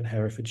neighbour in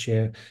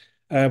Herefordshire,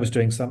 was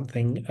doing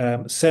something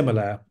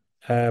similar.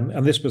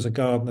 And this was a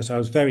garden that I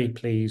was very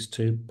pleased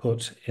to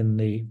put in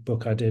the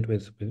book I did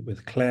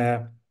with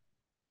Claire.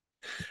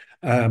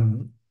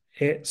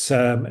 It's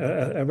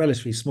a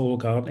relatively small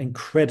garden,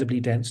 incredibly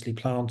densely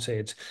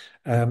planted.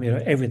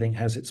 Everything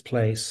has its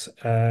place,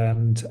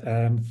 and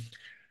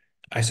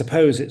I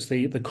suppose it's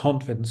the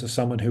confidence of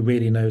someone who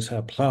really knows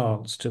her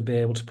plants to be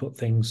able to put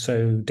things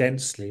so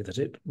densely that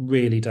it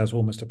really does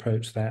almost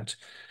approach that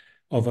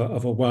of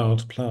a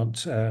wild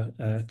plant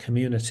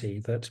community.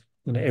 That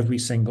every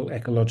single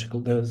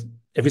ecological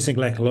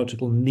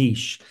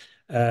niche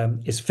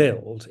is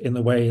filled in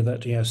the way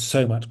that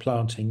so much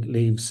planting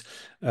leaves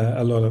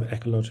a lot of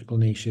ecological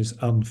niches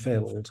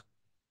unfilled.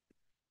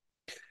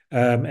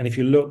 And if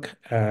you look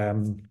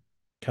kind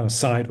of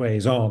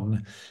sideways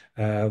on,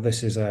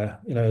 this is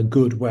a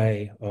good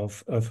way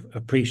of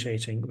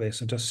appreciating this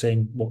and just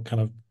seeing what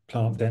kind of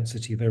plant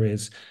density there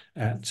is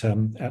at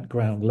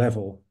ground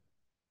level.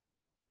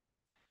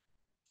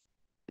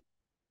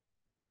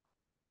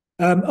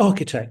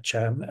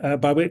 Architecture,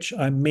 by which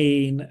I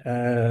mean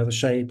the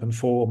shape and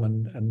form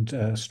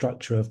and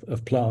structure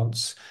of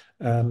plants,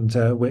 and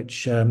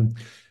which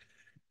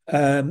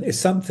is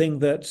something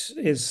that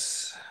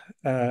is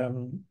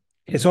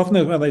it's often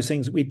one of those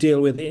things that we deal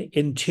with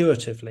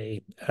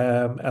intuitively,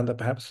 and that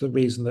perhaps the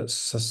reason that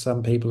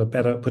some people are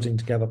better at putting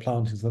together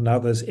plantings than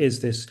others is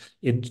this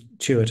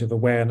intuitive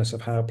awareness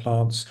of how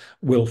plants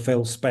will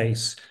fill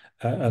space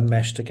and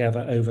mesh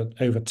together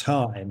over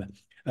time.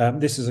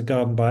 This is a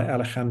garden by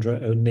Alejandra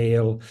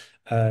O'Neill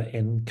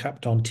in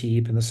Cap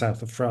d'Antibes in the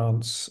south of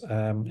France,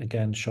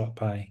 again shot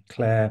by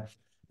Claire.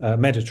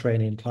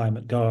 Mediterranean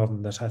climate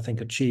garden that I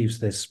think achieves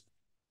this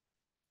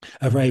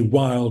a very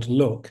wild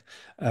look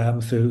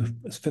through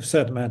a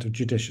certain amount of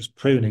judicious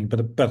pruning, but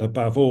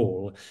above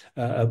all,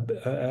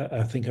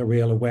 I think a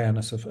real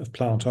awareness of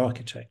plant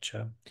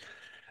architecture.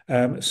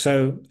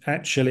 So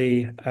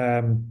actually,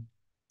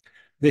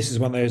 this is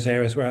one of those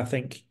areas where I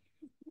think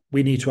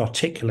we need to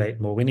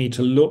articulate more. We need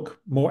to look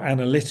more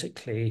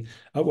analytically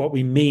at what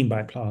we mean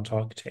by plant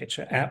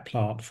architecture, at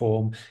plant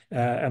form,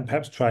 and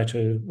perhaps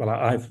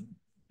I've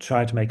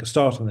tried to make a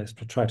start on this,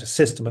 but try to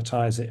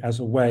systematize it as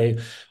a way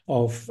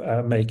of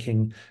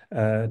making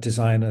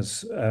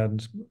designers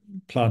and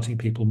planting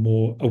people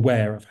more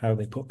aware of how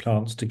they put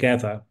plants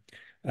together.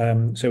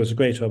 So it was a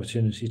great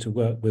opportunity to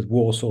work with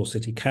Warsaw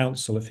City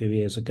Council a few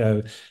years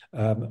ago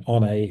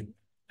on a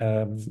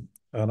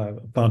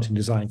planting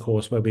design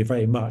course where we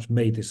very much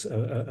made this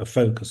a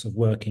focus of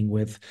working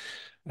with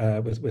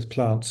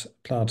plant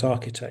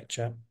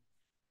architecture.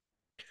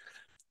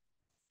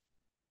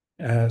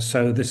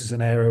 So this is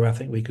an area where I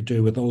think we could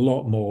do with a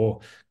lot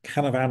more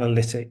kind of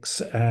analytics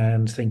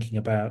and thinking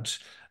about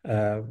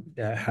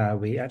how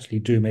we actually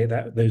do make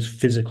those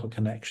physical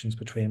connections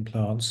between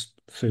plants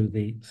through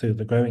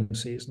the growing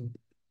season.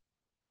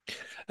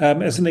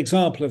 As an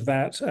example of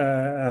that,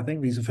 I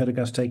think these are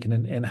photographs taken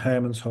in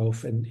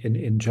Hermanshof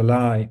in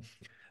July.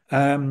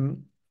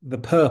 The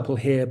purple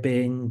here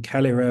being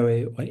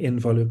Caliroe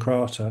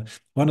involucrata,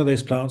 one of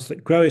those plants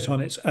that grow it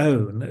on its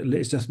own.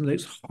 It just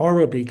looks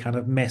horribly kind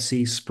of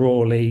messy,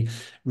 sprawly,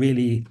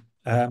 really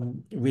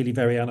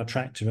very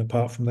unattractive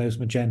apart from those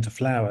magenta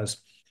flowers.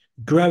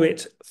 Grow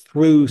it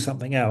through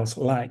something else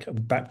like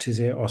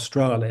Baptisia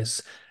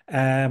australis,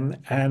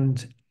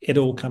 and it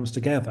all comes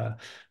together.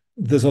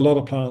 There's a lot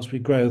of plants we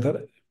grow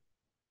that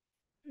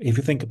if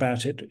you think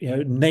about it,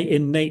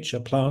 in nature,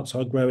 plants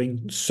are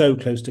growing so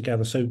close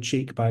together, so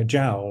cheek by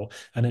jowl.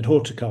 And in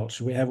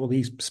horticulture, we have all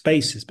these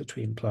spaces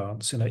between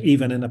plants.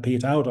 Even in a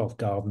Piet Oudolf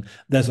garden,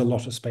 there's a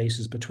lot of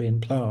spaces between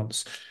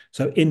plants.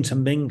 So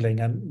intermingling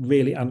and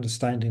really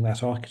understanding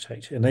that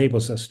architecture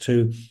enables us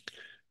to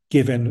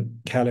give in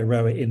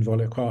Calliroa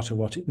involucrata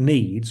what it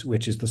needs,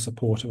 which is the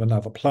support of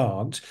another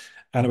plant,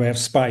 and a way of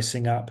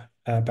spicing up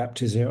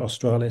Baptisia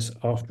australis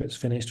after it's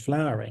finished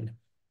flowering.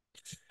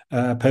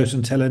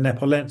 Potentilla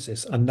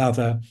nepalensis,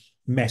 another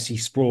messy,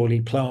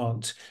 sprawly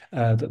plant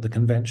that the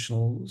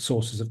conventional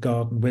sources of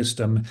garden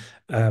wisdom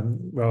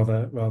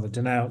rather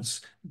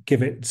denounce.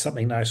 Give it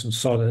something nice and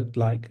solid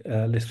like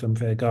Lithum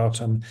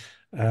variegatum,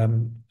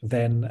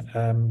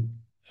 then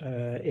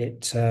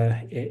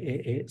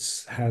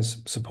it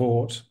has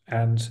support,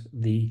 and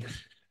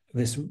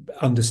this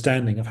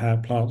understanding of how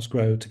plants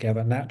grow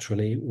together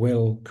naturally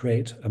will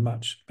create a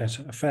much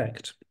better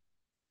effect.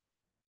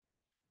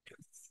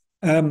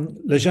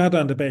 Le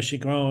Jardin de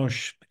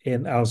Berchigrange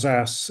in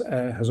Alsace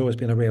has always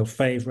been a real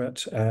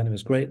favourite, and it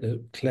was great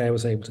that Claire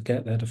was able to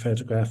get there to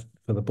photograph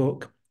for the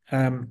book.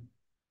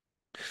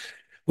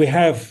 We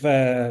have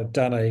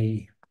done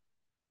a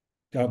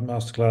garden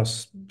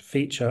masterclass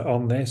feature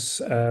on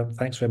this.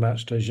 Thanks very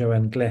much to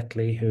Joanne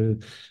Gletley, who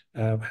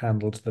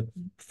handled the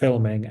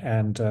filming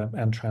and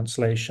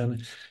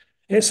translation.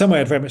 It's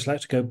somewhere I'd very much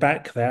like to go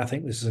back there. I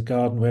think this is a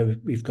garden where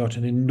we've got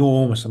an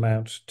enormous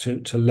amount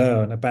to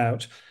learn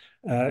about,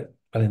 well,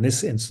 in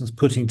this instance,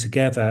 putting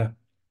together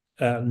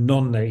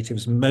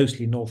non-natives,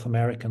 mostly North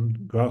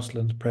American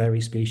grassland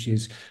prairie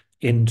species,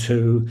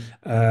 into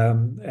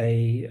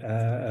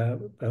a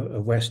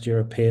West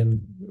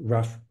European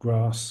rough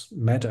grass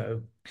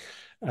meadow.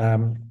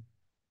 A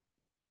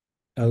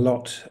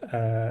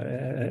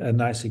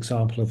nice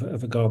example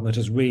of a garden that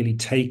has really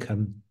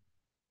taken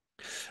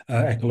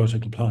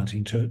ecological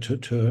planting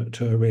to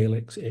a real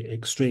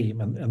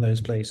extreme, and those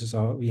places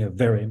are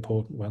very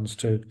important ones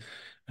to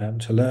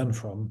learn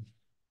from.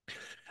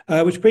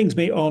 Which brings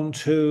me on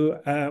to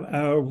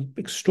our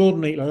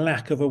extraordinary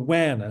lack of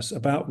awareness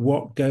about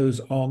what goes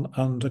on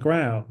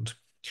underground.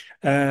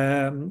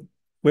 We're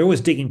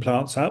always digging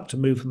plants up to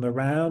move them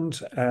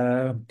around,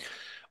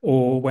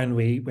 or when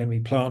we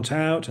plant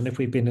out, and if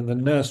we've been in the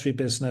nursery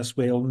business,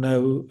 we'll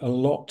know a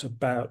lot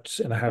about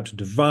how to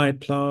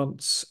divide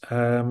plants,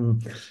 a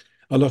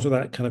lot of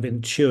that kind of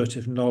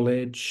intuitive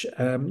knowledge.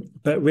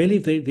 But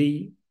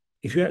really,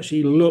 if you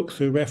actually look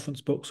through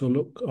reference books or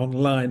look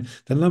online,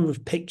 the number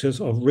of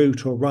pictures of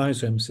root or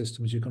rhizome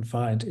systems you can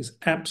find is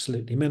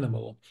absolutely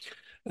minimal.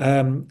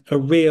 A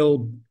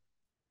real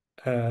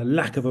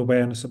lack of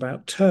awareness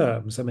about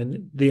terms. I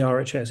mean, even the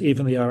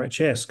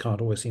RHS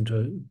can't always seem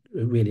to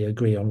really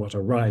agree on what a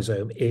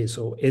rhizome is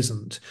or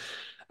isn't.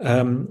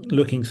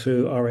 Looking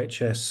through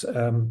RHS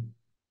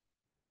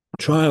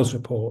trials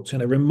reports,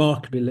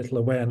 remarkably little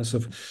awareness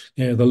of,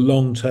 the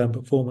long-term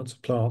performance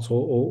of plants,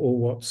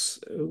 or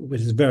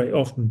which is very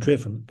often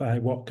driven by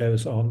what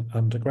goes on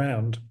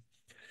underground.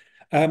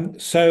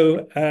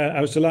 So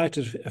I was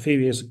delighted a few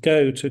years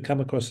ago to come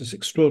across this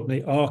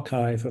extraordinary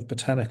archive of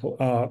botanical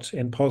art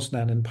in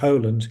Poznan in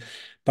Poland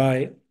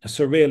by a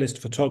surrealist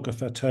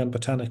photographer turned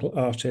botanical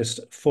artist,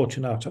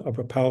 Fortunata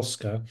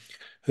Obropalska,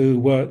 who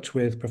worked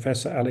with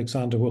Professor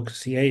Alexander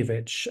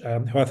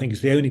Łukasiewicz, who I think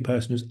is the only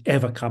person who's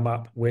ever come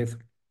up with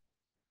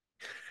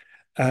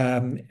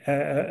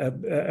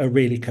a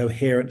really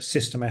coherent,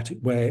 systematic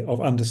way of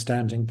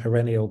understanding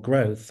perennial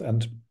growth.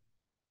 And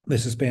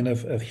this has been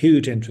of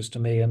huge interest to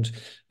me, and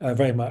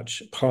very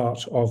much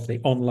part of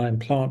the online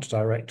plant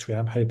directory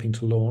I'm hoping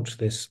to launch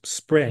this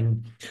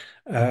spring.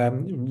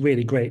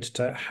 Really great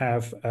to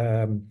have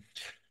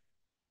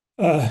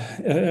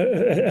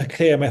a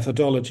clear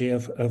methodology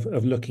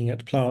of looking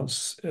at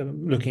plants,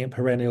 looking at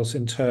perennials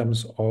in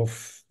terms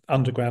of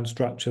underground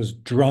structures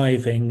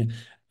driving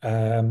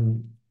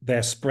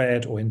their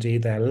spread, or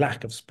indeed their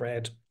lack of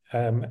spread,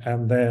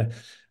 and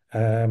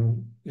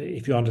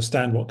if you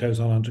understand what goes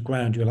on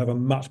underground, you'll have a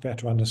much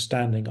better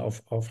understanding of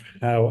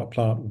how a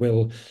plant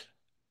will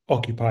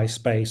occupy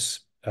space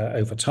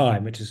over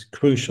time, which is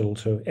crucial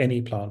to any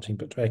planting,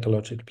 but to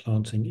ecological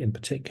planting in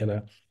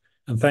particular.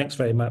 And thanks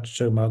very much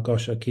to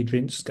Małgosia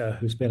Kidrinska,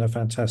 who's been a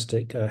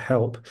fantastic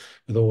help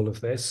with all of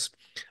this.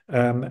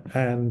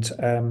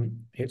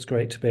 It's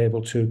great to be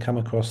able to come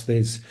across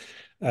these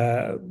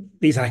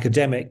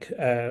academic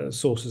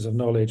sources of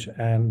knowledge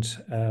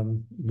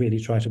and really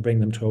try to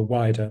bring them to a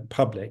wider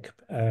public,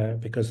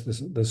 because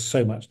there's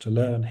so much to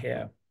learn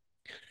here.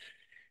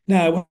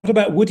 Now, what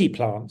about woody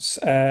plants?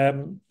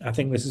 I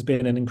think this has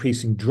been an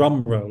increasing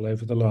drum roll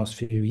over the last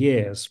few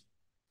years.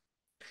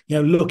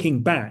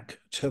 Looking back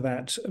to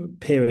that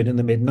period in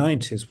the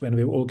mid-90s when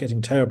we were all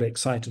getting terribly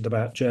excited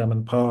about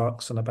German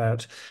parks and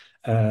about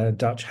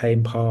Dutch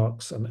Hain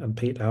parks and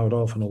Piet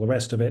Oudolf and all the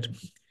rest of it,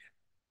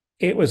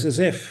 it was as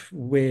if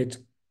we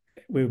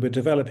were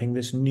developing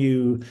this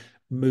new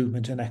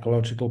movement in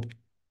ecological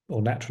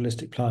or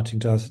naturalistic planting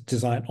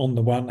design on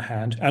the one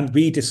hand, and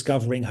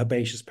rediscovering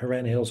herbaceous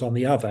perennials on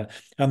the other.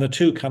 And the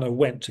two kind of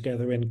went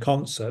together in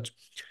concert.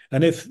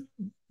 And if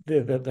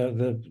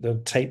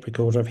the tape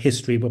recorder of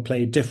history were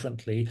played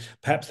differently,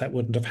 perhaps that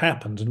wouldn't have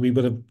happened, and we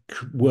would have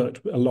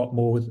worked a lot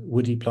more with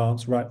woody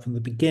plants right from the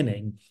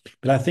beginning.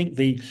 But I think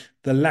the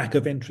lack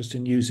of interest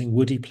in using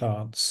woody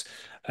plants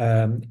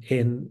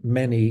in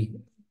many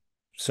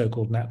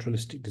so-called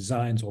naturalistic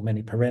designs or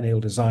many perennial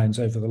designs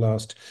over the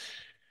last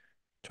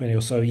 20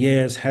 or so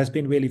years has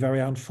been really very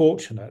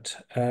unfortunate.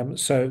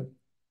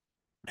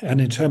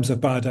 And in terms of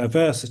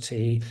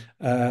biodiversity,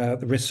 the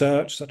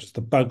research, such as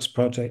the Bugs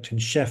Project in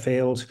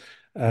Sheffield,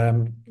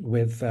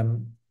 with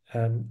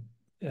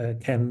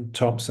Ken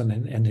Thompson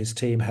and his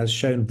team, has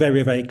shown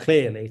very, very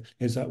clearly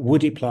is that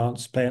woody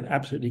plants play an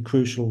absolutely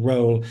crucial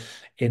role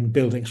in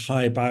building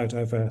high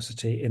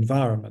biodiversity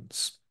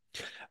environments.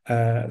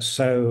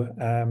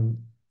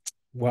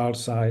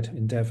 Wildside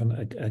in Devon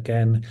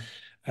again,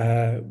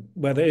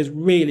 where there is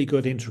really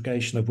good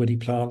integration of woody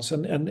plants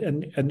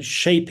and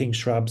shaping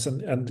shrubs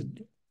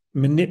and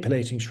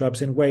manipulating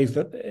shrubs in ways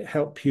that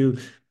help you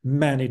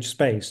manage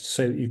space,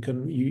 so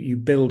you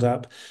build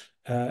up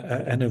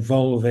an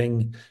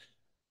evolving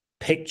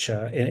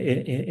picture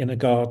in a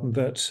garden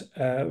that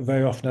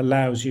very often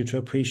allows you to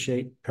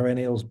appreciate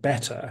perennials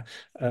better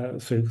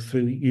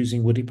through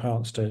using woody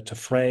plants to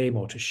frame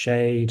or to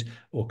shade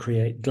or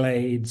create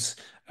glades.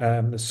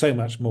 There's so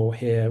much more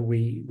here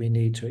we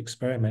need to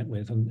experiment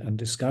with and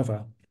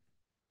discover.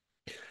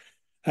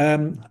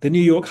 The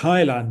New York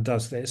Highland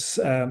does this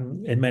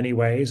in many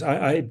ways.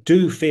 I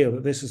do feel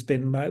that this is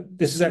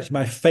actually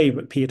my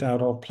favorite peat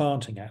outdoor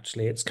planting.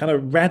 Actually, it's kind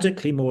of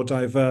radically more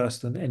diverse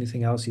than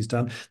anything else he's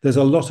done. There's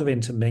a lot of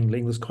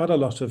intermingling. There's quite a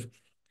lot of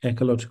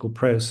ecological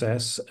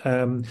process.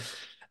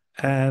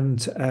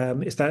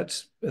 It's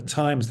that at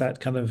times that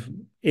kind of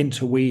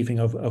interweaving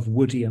of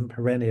woody and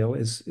perennial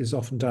is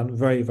often done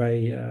very,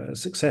 very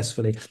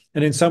successfully.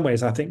 And in some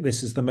ways, I think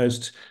this is the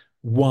most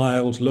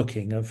wild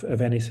looking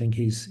of anything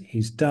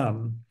he's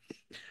done.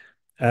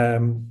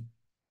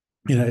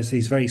 It's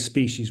these very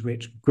species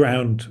rich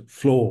ground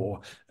floor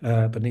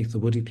beneath the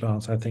woody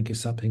plants, I think, is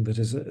something that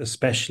is an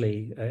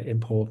especially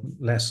important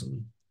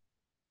lesson.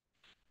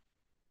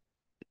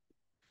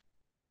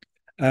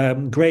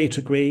 Grey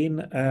to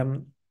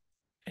green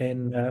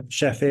in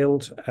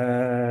Sheffield,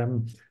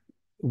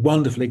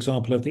 wonderful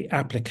example of the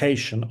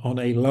application on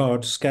a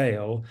large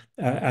scale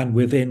and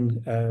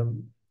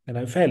within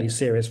fairly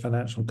serious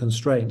financial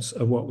constraints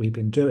of what we've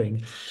been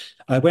doing.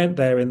 I went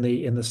there in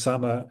the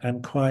summer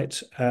and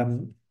quite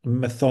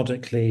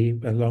methodically,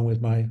 along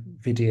with my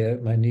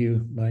video, my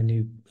new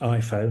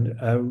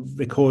iPhone,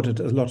 recorded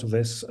a lot of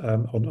this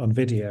on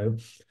video.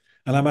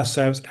 And I must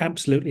say, I was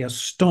absolutely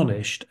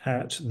astonished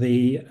at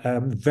the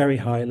very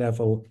high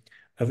level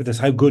of this,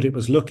 how good it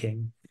was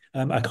looking.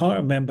 I can't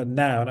remember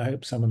now, and I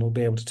hope someone will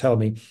be able to tell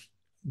me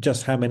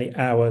just how many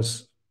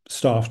hours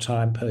staff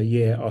time per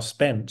year are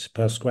spent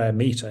per square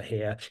meter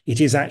here.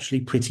 It is actually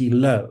pretty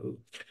low.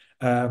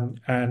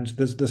 And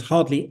there's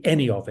hardly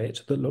any of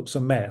it that looks a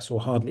mess,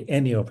 or hardly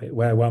any of it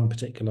where one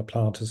particular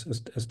plant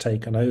has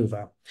taken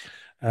over.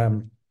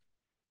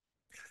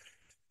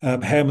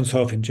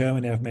 Hermannshof in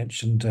Germany, I've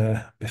mentioned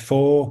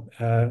before,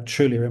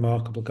 truly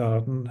remarkable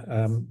garden.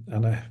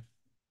 And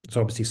it's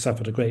obviously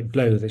suffered a great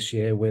blow this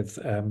year with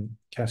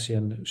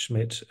Cassian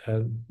Schmidt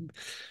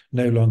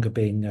no longer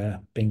being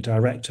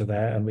director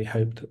there, and we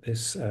hope that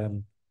this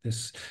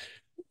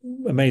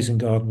amazing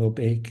garden will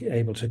be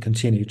able to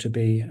continue to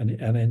be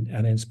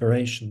an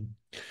inspiration.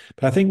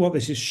 But I think what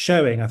this is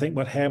showing, I think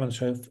what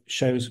Hermannshof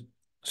shows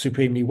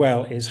supremely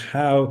well, is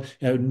how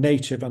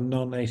native and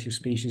non-native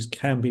species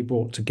can be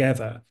brought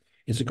together.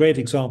 It's a great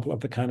example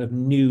of the kind of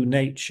new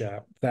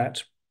nature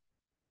that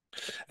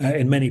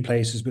in many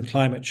places with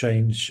climate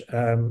change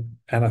and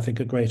I think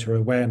a greater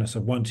awareness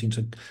of wanting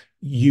to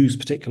use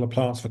particular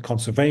plants for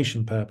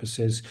conservation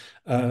purposes,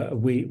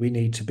 we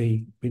need to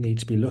be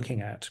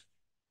looking at.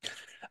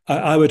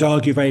 I would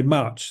argue very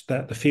much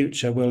that the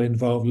future will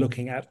involve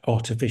looking at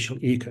artificial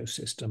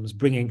ecosystems,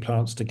 bringing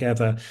plants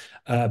together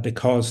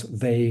because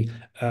they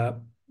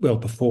will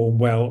perform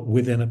well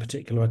within a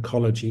particular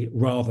ecology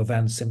rather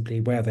than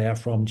simply where they are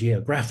from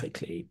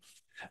geographically.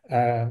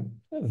 To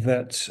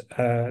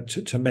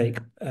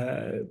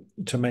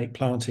make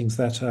plantings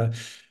that are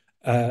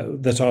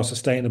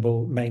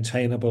sustainable,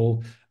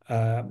 maintainable,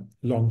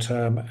 long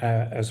term,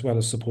 as well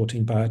as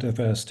supporting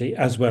biodiversity,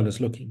 as well as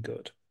looking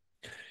good,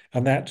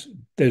 and that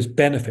those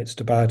benefits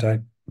to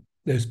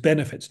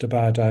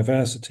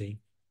biodiversity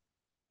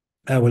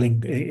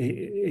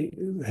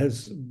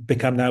has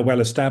become now well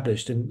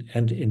established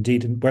and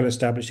indeed well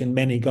established in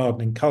many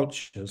gardening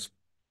cultures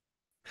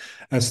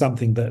as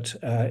something that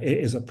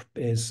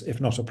is,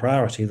 if not a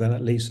priority, then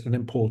at least an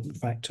important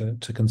factor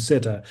to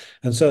consider.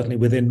 And certainly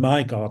within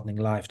my gardening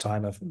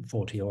lifetime of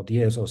 40 odd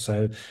years or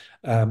so,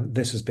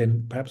 this has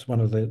been perhaps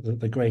one of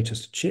the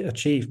greatest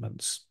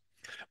achievements.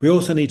 We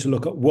also need to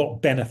look at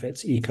what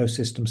benefits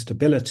ecosystem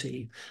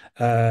stability.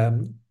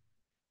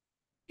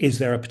 Is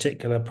there a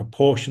particular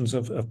proportions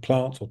of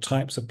plants or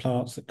types of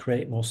plants that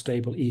create more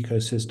stable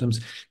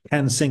ecosystems?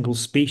 Can single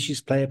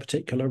species play a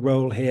particular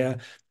role here?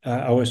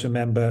 I always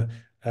remember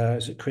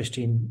is it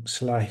Christine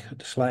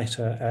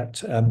Slater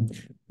at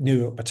New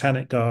York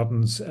Botanic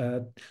Gardens,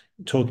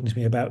 talking to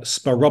me about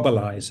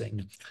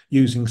spirobolizing,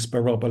 using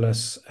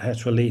Spirobolus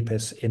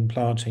heterolepis in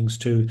plantings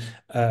to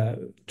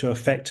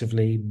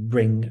effectively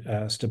bring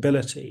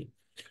stability.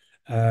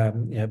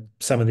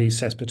 Some of these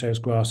cespitous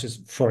grasses,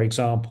 for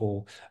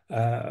example,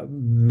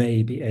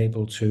 may be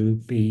able to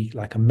be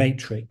like a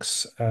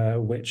matrix,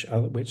 which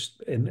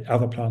in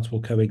other plants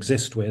will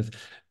coexist with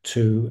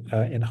to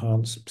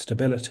enhance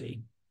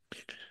stability.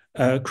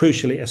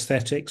 Crucially,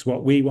 aesthetics,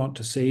 what we want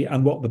to see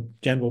and what the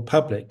general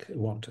public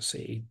want to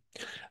see.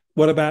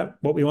 What about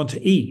what we want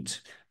to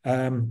eat?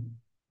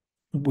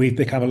 We've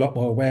become a lot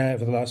more aware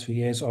over the last few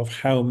years of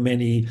how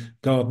many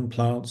garden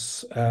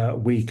plants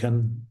we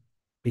can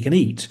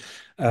eat.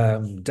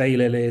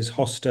 Daylilies,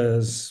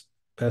 hostas,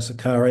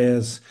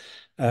 persicarias.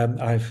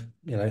 I've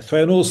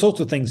thrown all sorts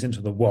of things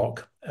into the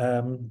wok,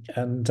 and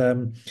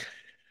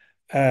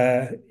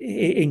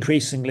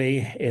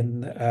increasingly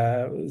in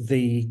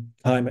the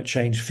climate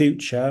change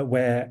future,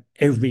 where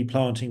every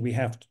planting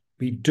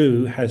we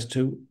do has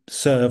to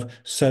serve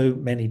so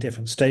many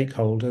different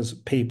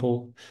stakeholders,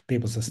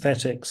 people's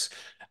aesthetics,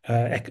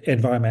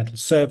 environmental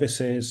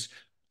services,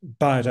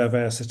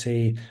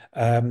 biodiversity,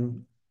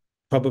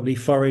 probably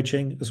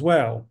foraging as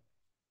well.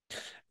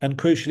 And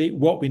crucially,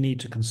 what we need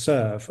to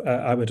conserve,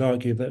 I would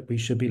argue that we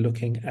should be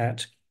looking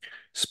at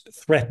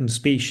threatened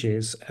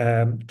species,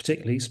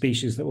 particularly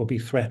species that will be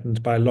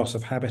threatened by loss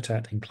of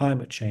habitat in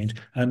climate change,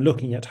 and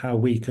looking at how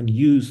we can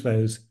use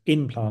those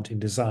in planting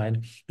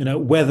design,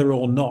 whether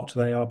or not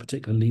they are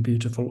particularly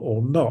beautiful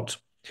or not.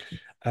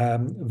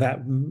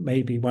 That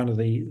may be one of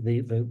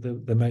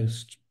the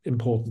most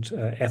important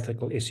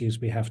ethical issues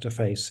we have to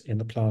face in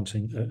the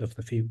planting of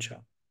the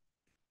future.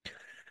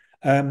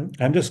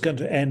 I'm just going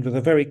to end with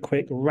a very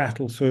quick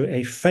rattle through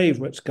a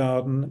favourite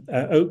garden,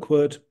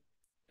 Oakwood,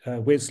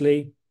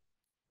 Wisley,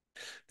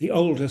 the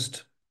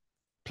oldest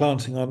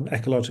planting on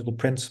ecological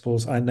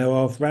principles I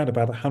know of, around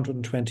about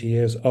 120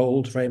 years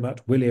old, very much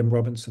William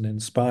Robinson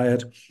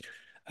inspired.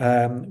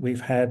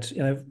 We've had,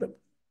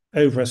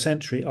 over a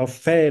century of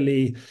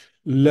fairly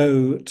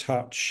low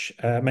touch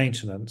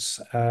maintenance.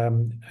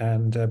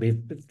 And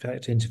we've in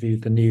fact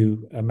interviewed the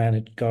new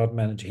garden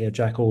manager here,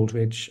 Jack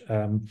Aldridge,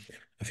 a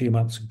few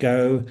months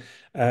ago.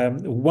 A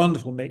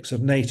wonderful mix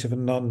of native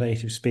and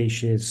non-native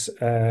species,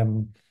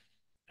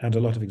 and a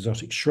lot of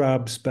exotic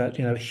shrubs, but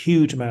a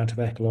huge amount of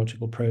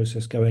ecological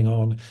process going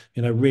on.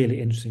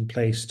 Really interesting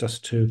place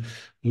just to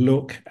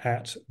look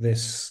at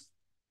this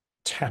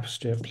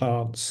tapestry of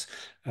plants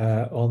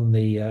on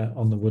the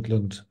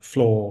woodland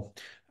floor.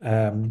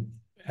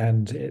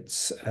 And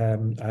it's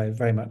I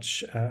very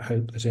much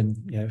hope that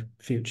in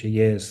future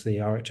years the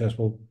RHS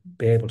will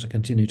be able to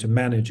continue to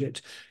manage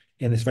it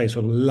in this very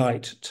sort of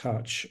light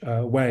touch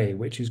way,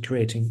 which is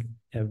creating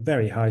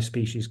very high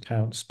species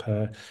counts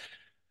per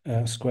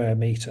square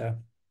meter.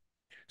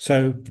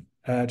 So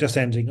just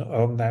ending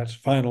on that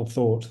final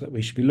thought that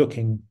we should be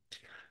looking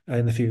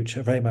in the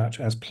future very much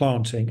as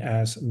planting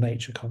as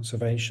nature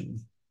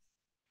conservation.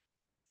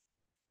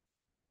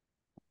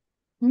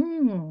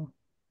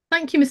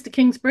 Thank you, Mr.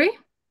 Kingsbury.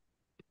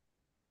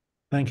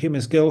 Thank you,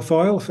 Ms.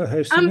 Guilfoyle, for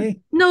hosting me.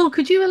 Noel,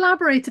 could you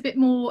elaborate a bit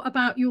more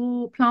about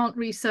your plant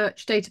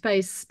research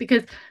database?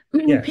 Because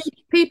yes.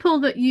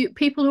 people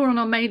who are on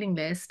our mailing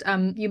list,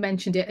 you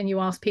mentioned it and you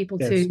asked people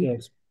to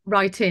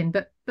write in,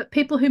 but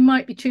people who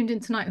might be tuned in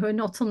tonight who are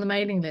not on the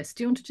mailing list,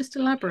 do you want to just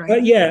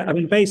elaborate? Yeah, I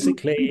mean,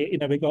 basically,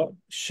 we've got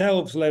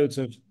shelves, loads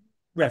of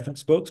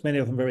reference books, many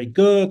of them very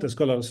good. There's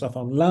got a lot of stuff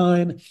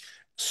online.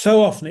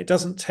 So often it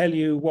doesn't tell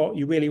you what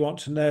you really want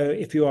to know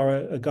if you are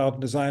a garden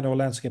designer or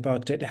landscape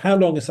architect. How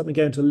long is something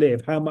going to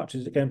live? How much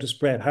is it going to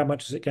spread? How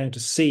much is it going to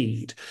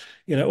seed?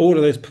 All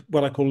of those,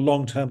 what I call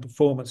long-term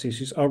performance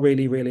issues, are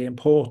really, really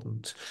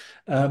important,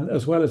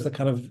 as well as the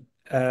kind of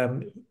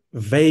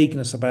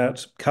vagueness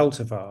about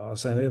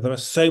cultivars. And there are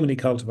so many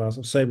cultivars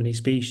of so many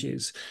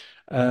species.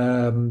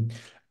 And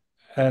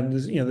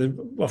there's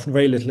often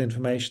very little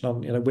information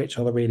on which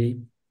are the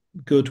really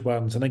good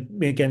ones. And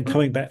again,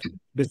 coming back to the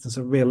business,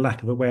 a real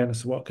lack of awareness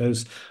of what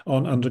goes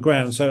on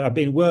underground. So I've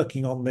been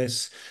working on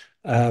this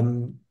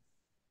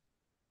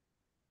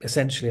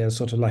essentially as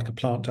sort of like a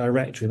plant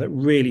directory that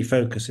really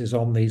focuses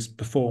on these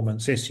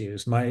performance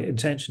issues. My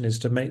intention is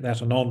to make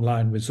that an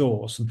online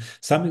resource and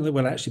something that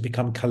will actually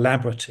become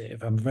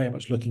collaborative. I'm very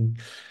much looking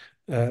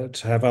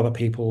to have other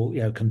people,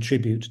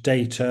 contribute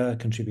data,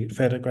 contribute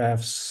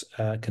photographs,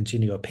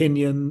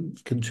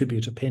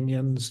 contribute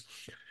opinions,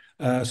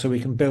 so we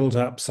can build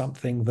up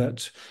something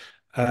that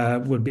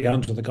would be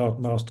under the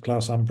Garden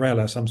Masterclass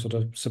umbrella, some sort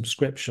of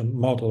subscription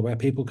model where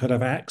people could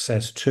have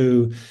access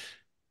to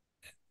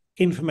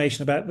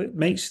information about that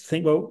makes you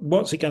think, well,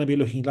 what's it going to be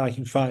looking like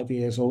in 5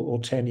 years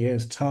or 10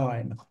 years'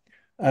 time?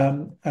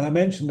 And I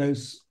mentioned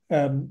those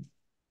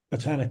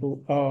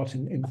botanical art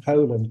in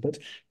Poland, but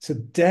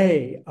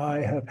today I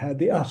have had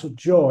the utter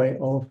joy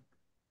of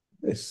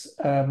this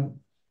the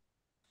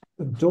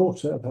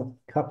daughter of a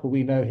couple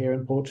we know here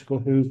in Portugal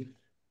who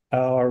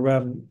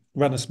run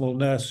a small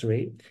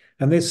nursery,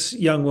 and this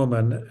young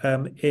woman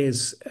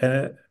is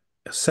a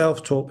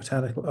self-taught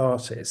botanical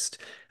artist,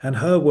 and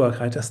her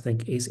work I just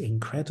think is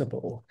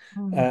incredible.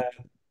 Mm. Uh,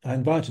 I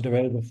invited her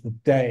over for the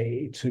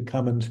day to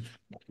come and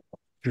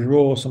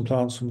draw some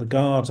plants from the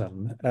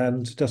garden,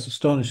 and just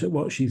astonished at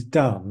what she's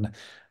done.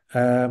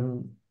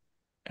 Um,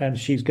 and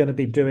she's going to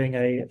be doing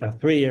a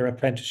 3-year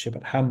apprenticeship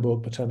at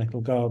Hamburg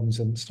Botanical Gardens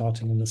and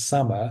starting in the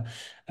summer.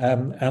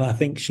 And I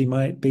think she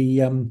might be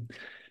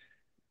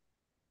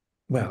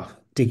well,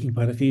 digging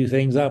quite a few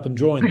things up and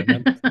drawing them.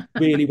 And it's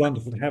really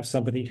wonderful to have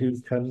somebody who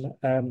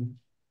can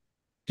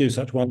do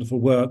such wonderful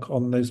work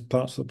on those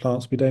parts of the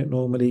plants we don't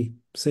normally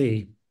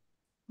see.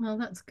 Well,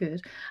 that's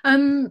good.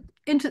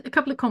 Into a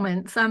couple of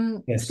comments.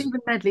 Yes, Stephen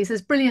Medley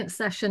says, brilliant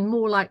session,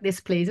 more like this,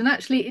 please. And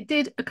actually, it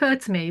did occur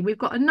to me, we've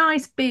got a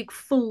nice big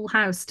full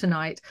house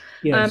tonight.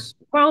 yes.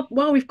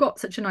 While we've got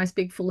such a nice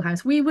big full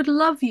house, we would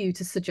love you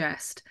to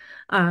suggest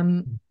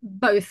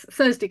both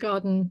Thursday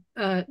Garden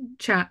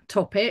chat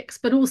topics,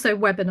 but also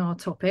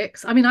webinar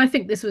topics. I mean, I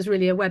think this was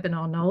really a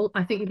webinar, Noel.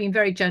 I think you've been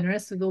very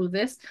generous with all of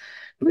this.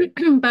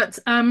 But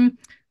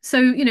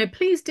so,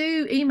 please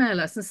do email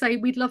us and say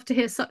we'd love to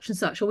hear such and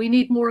such, or we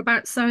need more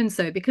about so and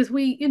so, because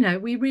we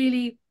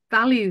really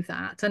value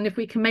that. And if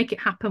we can make it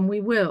happen,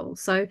 we will.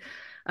 So,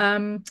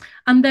 and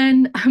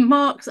then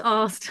Mark's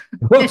asked,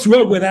 What's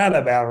wrong with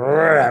Annabelle?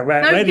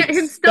 Where don't do get we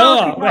him started,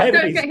 start? Mark. Where do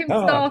Don't we get him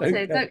start? started.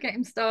 Okay. Don't get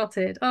him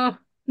started. Oh, Yeah.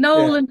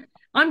 Noel, and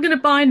I'm going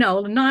to buy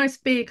Noel a nice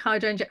big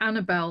hydrangea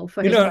Annabelle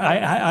for You his.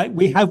 know,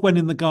 we have one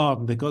in the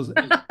garden because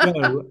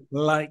Joe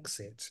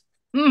likes it.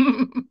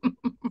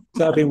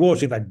 So I've been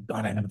watching that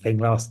goddamn thing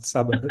last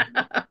summer.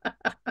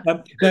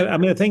 No, I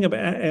mean the thing about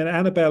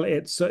Annabelle,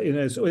 it's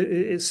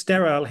it's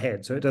sterile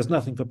head, so it does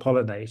nothing for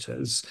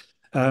pollinators.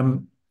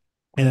 Um,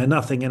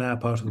 nothing in our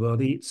part of the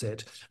world eats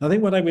it. I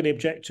think what I really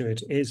object to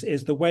it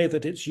is the way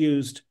that it's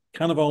used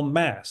kind of en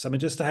masse. I mean,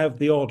 just to have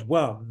the odd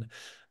one,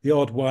 the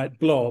odd white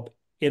blob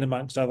in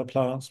amongst other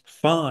plants,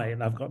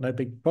 fine. I've got no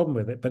big problem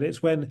with it. But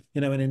it's when,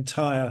 an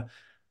entire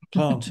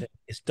planting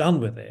is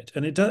done with it.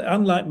 And it does,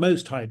 unlike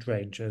most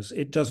hydrangeas,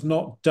 it does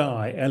not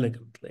die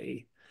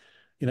elegantly.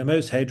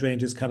 Most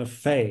hydrangeas kind of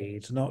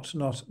fade, not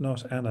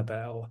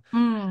Annabelle.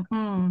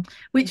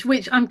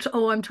 Which I'm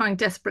trying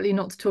desperately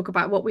not to talk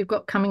about what we've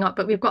got coming up,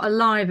 but we've got a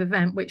live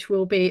event which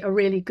will be a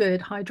really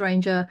good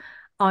hydrangea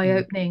Mm.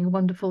 eye-opening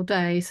wonderful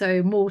day,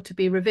 so more to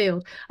be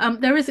revealed.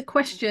 There is a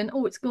question.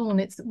 Oh, it's gone.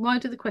 It's why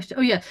did the question?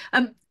 Oh yeah.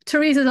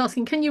 Teresa's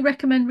asking, can you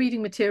recommend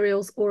reading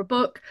materials or a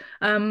book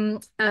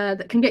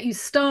that can get you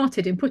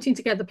started in putting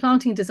together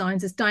planting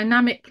designs as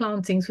dynamic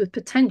plantings with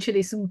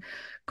potentially some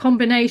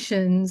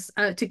combinations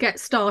to get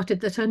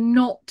started that are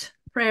not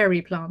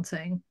prairie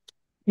planting?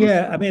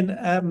 Yeah, I mean,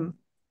 And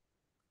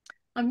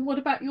what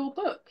about your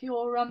book?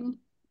 Your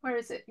where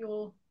is it?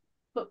 Your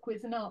book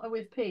with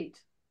Pete.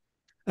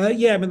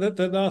 yeah, I mean,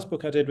 the last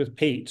book I did with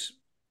Pete,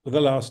 or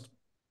the last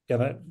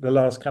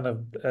kind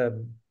of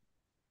Okay.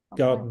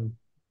 garden,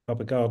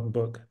 proper garden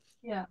book,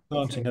 Yeah, it's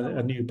planting really a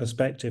cool. new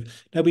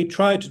perspective. Now, we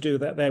tried to do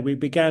that there. We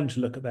began to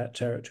look at that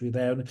territory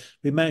there, and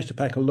we managed to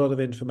pack a lot of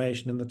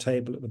information in the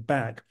table at the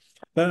back.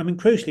 But I mean,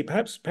 crucially,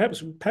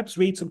 perhaps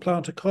read some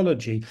plant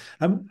ecology.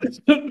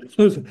 It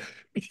was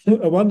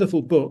a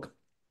wonderful book.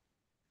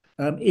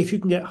 If you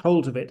can get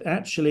hold of it,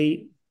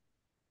 actually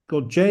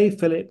called J.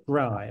 Philip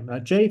Grime.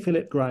 J.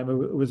 Philip Grime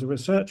was a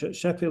researcher at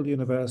Sheffield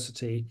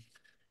University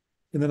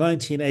in the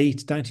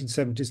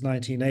 1970s,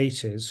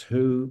 1980s,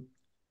 who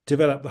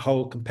developed the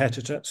whole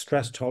competitor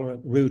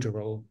stress-tolerant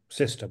ruderal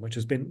system, which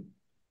has been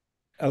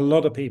a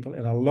lot of people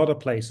in a lot of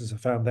places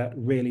have found that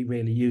really,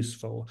 really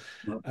useful.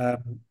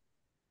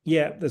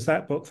 Yeah, there's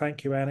that book.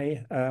 Thank you,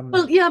 Annie.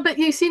 Well, yeah, but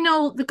you see,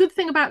 Noel, the good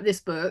thing about this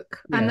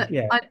book, and Yeah, that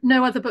yeah,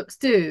 no other books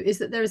do, is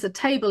that there is a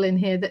table in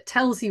here that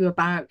tells you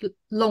about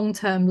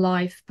long-term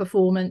life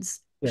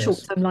performance, yes,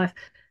 short-term life,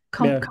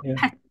 yeah,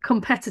 yeah,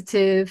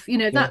 competitive.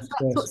 That's yes,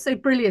 yes, what's so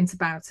brilliant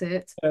about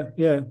it.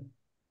 yeah.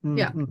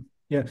 Yeah. Mm-hmm.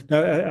 Yeah,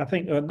 no, I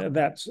think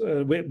that's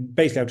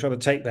basically I'm trying to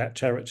take that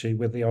territory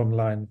with the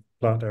online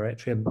plant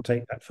directory and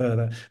take that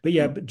further. But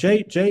yeah, but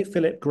J.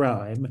 Philip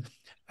Grime,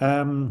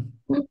 um,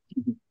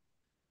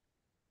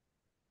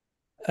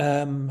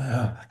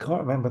 I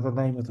can't remember the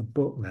name of the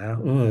book now.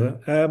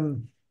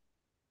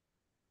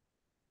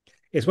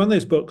 It's one of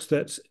those books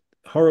that's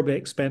horribly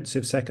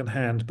expensive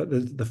secondhand, but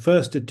the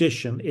first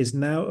edition is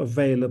now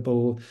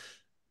available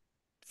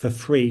for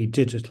free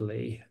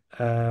digitally.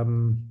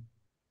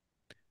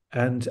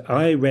 And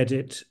I read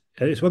it.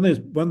 It's one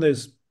of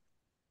those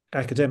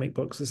academic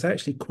books that's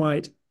actually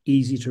quite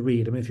easy to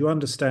read. I mean, if you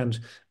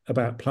understand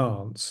about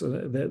plants,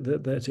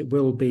 that it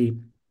will be,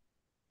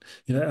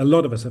 a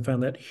lot of us have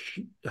found that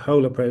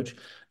whole approach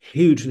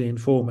hugely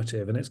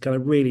informative, and it's kind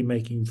of really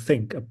making you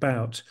think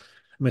about.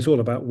 I mean, it's all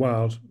about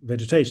wild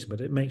vegetation,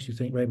 but it makes you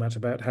think very much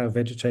about how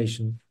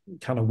vegetation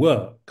kind of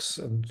works,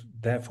 and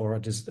therefore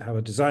how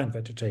a design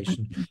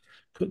vegetation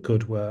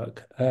could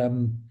work.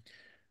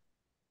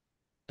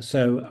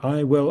 So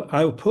I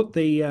will put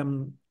the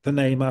the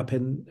name up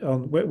in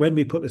on when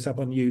we put this up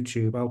on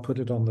YouTube. I'll put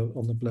it on the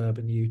blurb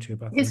in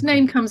YouTube, I His think.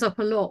 name comes up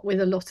a lot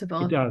with a lot of It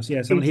our does,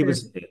 yes. I mean, he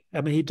tutors. was.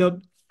 I mean,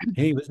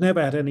 he was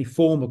never had any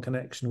formal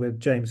connection with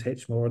James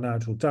Hitchmore or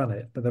Nigel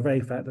Dunnett, but the very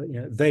fact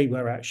that they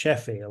were at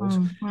Sheffield,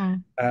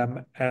 Mm,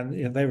 mm.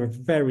 and they were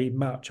very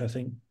much, I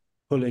think,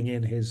 pulling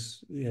in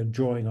his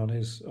drawing on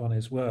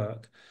his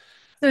work.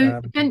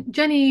 So Um,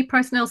 Jenny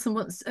Price Nelson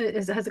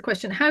has a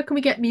question. How can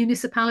we get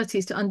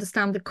municipalities to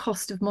understand the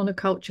cost of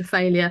monoculture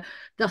failure,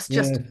 thus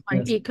yes,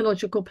 justifying yes.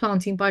 ecological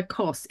planting by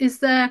cost? Is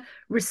there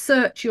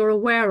research you're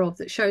aware of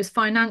that shows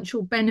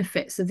financial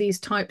benefits of these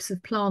types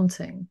of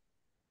planting?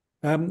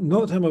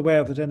 Not that I'm aware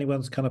of that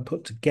anyone's kind of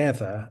put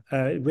together.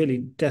 It really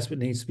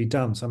desperately needs to be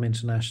done, some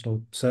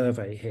international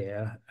survey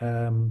here.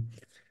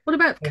 What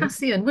about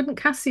Cassian? Wouldn't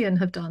Cassian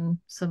have done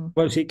some?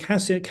 Well, see,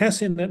 Cassian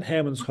at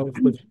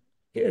Hermanshof was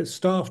his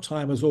staff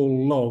time was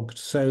all logged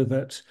so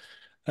that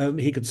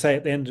he could say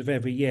at the end of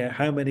every year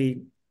how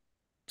many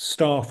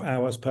staff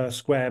hours per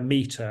square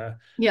meter,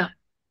 Yeah.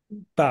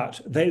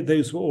 but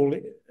those were all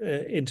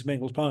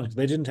intermingled plantings.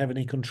 They didn't have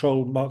any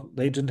control.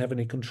 They didn't have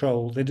any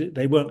control.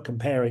 They weren't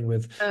comparing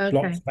with blocks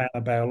Okay. of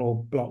Annabelle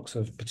or blocks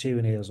of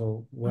petunias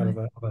or Right.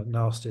 whatever other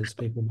nasties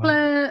people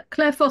might.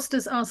 Claire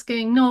Foster's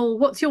asking, Noel,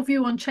 what's your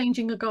view on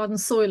changing a garden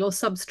soil or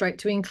substrate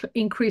to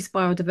increase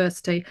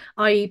biodiversity,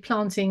 i.e.,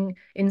 planting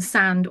in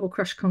sand or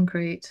crushed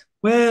concrete?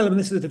 Well, I mean,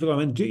 this is a difficult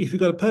one. I mean, if you've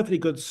got a perfectly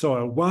good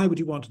soil, why would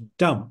you want to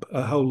dump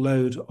a whole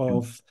load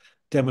of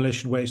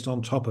demolition waste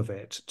on top of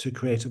it to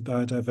create a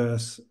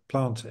biodiverse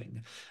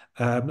planting?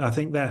 I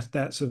think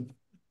that's a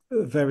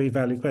very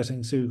valid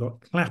question. So we've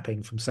got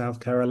clapping from South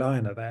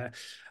Carolina there.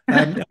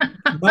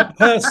 But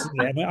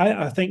personally, I mean,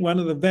 I think one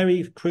of the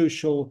very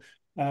crucial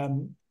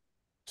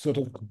sort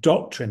of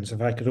doctrines,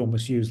 if I could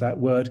almost use that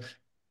word,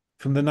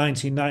 from the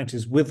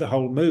 1990s with the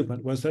whole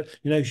movement was that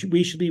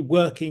we should be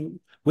working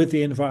with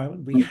the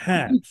environment we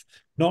have,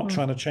 not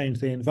trying to change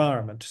the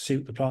environment to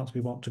suit the plants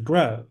we want to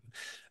grow.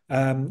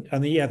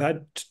 Yeah,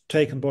 that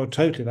taken board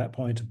totally that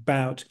point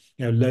about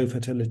low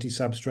fertility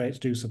substrates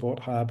do support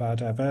higher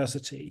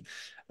biodiversity,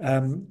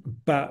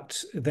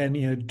 but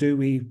then do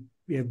we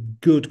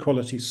good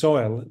quality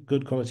soil,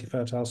 good quality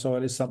fertile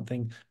soil is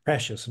something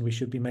precious, and we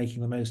should be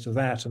making the most of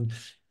that. And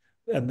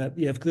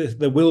that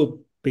there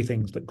will be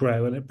things that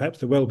grow, and perhaps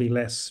there will be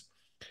less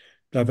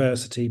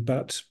diversity,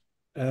 but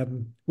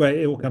where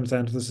it all comes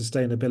down to the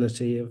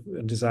sustainability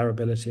and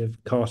desirability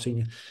of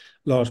carting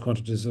large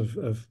quantities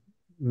of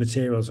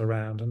materials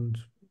around, and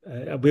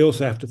we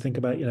also have to think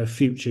about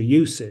future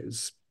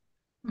uses.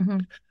 Mm-hmm.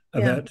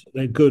 Yeah. That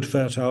a good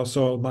fertile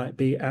soil might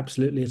be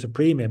absolutely at a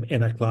premium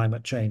in a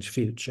climate change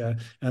future,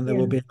 and there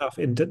will Yeah. be enough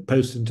in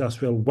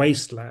post-industrial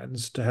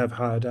wastelands to have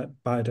higher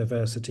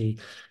biodiversity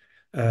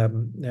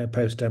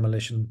post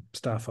demolition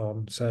stuff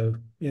on. So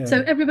yeah.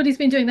 So everybody's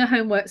been doing their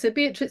homework. So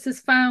Beatrice has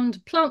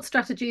found Plant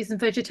Strategies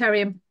and Oh, yeah,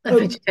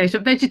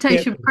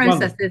 Vegetation wonderful.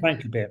 Processes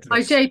Thank you, by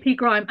Beatrice. JP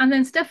Grime. And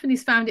then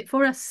Stephanie's found it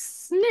for a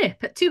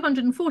snip at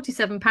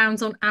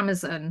 £247 on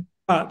Amazon.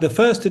 The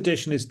first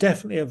edition is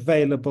definitely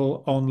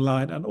available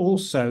online, and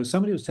also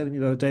somebody was telling me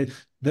the other day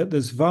that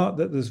there's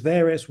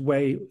various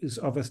ways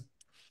of us.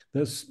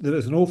 There's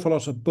an awful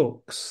lot of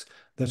books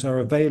that are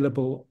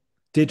available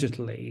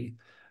digitally,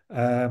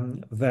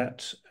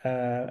 that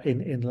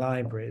in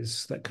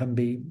libraries that can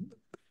be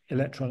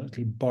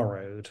electronically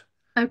borrowed.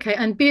 Okay,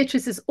 and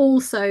Beatrice has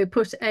also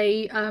put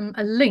a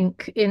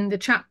link in the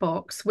chat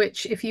box,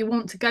 which if you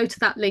want to go to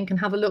that link and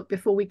have a look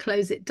before we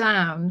close it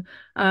down,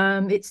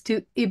 it's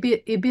to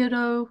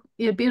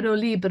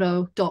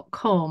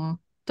iberolibro.com,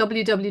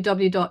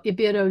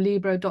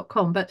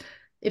 www.iberolibro.com. But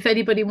if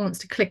anybody wants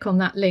to click on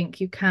that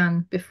link, you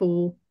can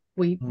before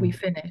we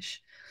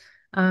finish.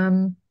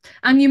 And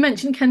you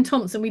mentioned Ken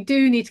Thompson. We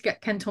do need to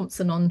get Ken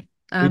Thompson on.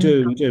 We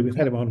do, we do. We've Yeah.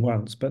 had him on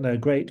once, but no,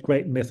 great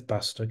myth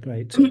buster,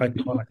 great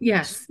iconic.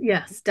 Yes,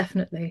 yes,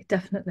 definitely,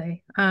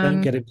 definitely. Don't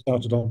get him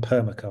started on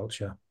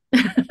permaculture.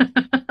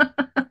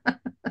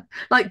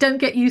 Like, don't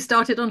get you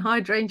started on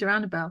hydrangea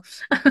Annabelle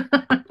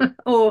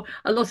or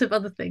a lot of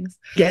other things.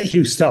 Get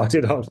you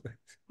started on.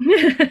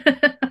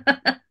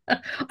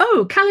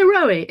 Oh,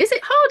 Caliroe. Is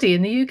it hardy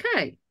in the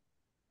UK?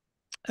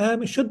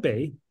 It should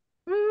be.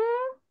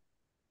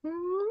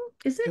 Mm,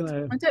 is You it?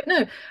 know, I don't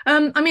know.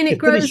 I mean, it it's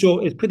pretty grows.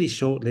 short. It's pretty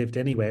short-lived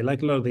anyway.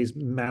 Like a lot of these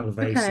Okay.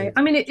 malvasive.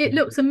 I mean, it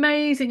looks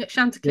amazing at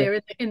Yeah, Chanticleer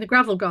in the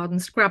gravel garden,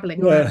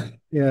 scrabbling around.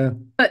 yeah,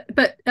 yeah.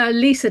 But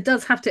Lisa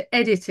does have to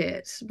edit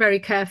it very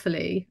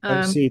carefully.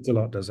 It seeds a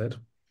lot, does it?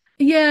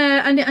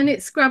 Yeah, and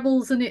it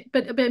scrabbles and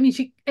but I mean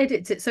she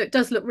edits it so it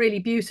does look really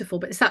beautiful,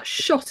 but it's that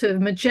shot of Yeah,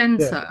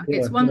 magenta. yeah,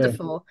 It's yeah.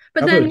 wonderful.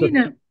 But I've then, always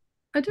looked.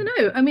 I don't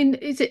know. I mean,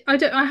 is it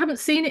I haven't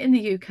seen it in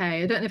the UK.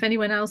 I don't know if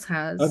anyone else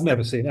I've has.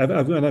 never seen. And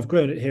I've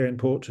grown it here in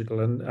Portugal,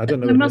 and I don't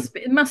know There whether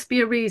it's. must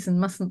be a reason,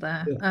 mustn't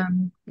there? Yeah.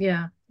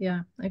 Yeah,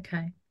 yeah,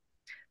 okay.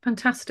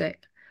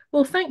 Fantastic.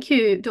 Well, thank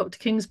you, Dr.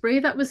 Kingsbury.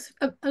 That was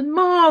a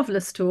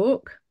marvelous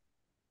talk.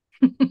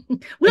 We'll Thank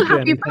you, have you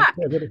Andy. Thank back.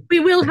 you, everybody. We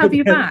will have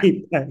you back.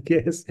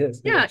 Yes,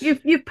 yes, Yeah, yes.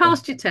 you've Yeah.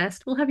 passed your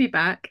test. We'll have you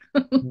back.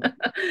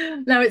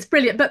 No, it's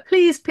brilliant. But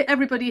please,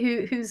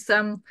 everybody who's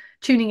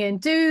tuning in,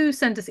 do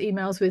send us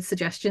emails with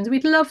suggestions.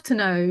 We'd love to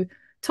know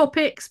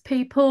topics,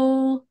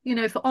 people,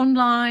 for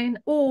online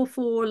or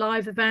for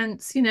live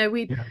events. Yeah.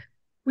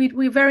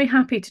 We're very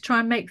happy to try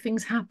and make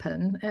things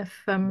happen.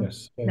 If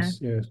Yes, you know, yes,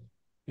 yes.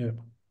 Yeah.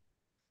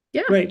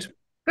 yeah, Great.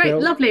 great,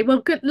 Well, lovely.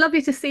 Well, good,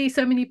 lovely to see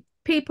so many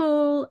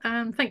people.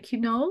 Thank you,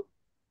 Noel.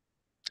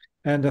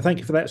 and thank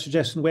you for that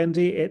suggestion,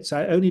 Wendy. It's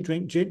I only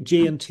drink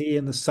G and T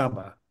in the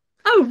summer.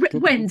 Oh,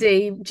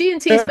 Wendy,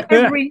 G&T is for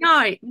every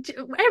night.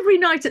 Every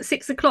night at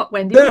 6 o'clock,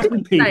 Wendy. For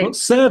goodness sake.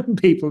 Certain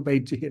people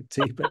made G and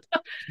T, but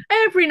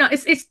Every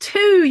night. It's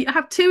two. You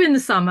have two in the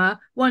summer,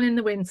 one in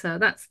the winter.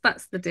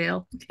 That's the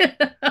deal.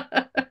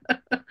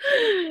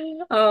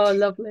 Oh,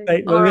 lovely.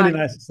 great. Well, All really right.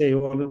 nice to see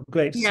you all.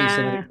 Great to see so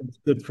many Yeah,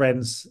 good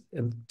friends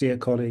and dear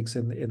colleagues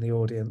in the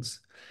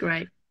audience.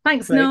 great.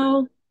 Thanks, Great.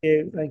 Noel.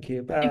 Thank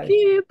you. Thank Bye.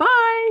 you.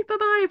 Bye.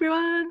 Bye-bye,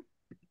 everyone.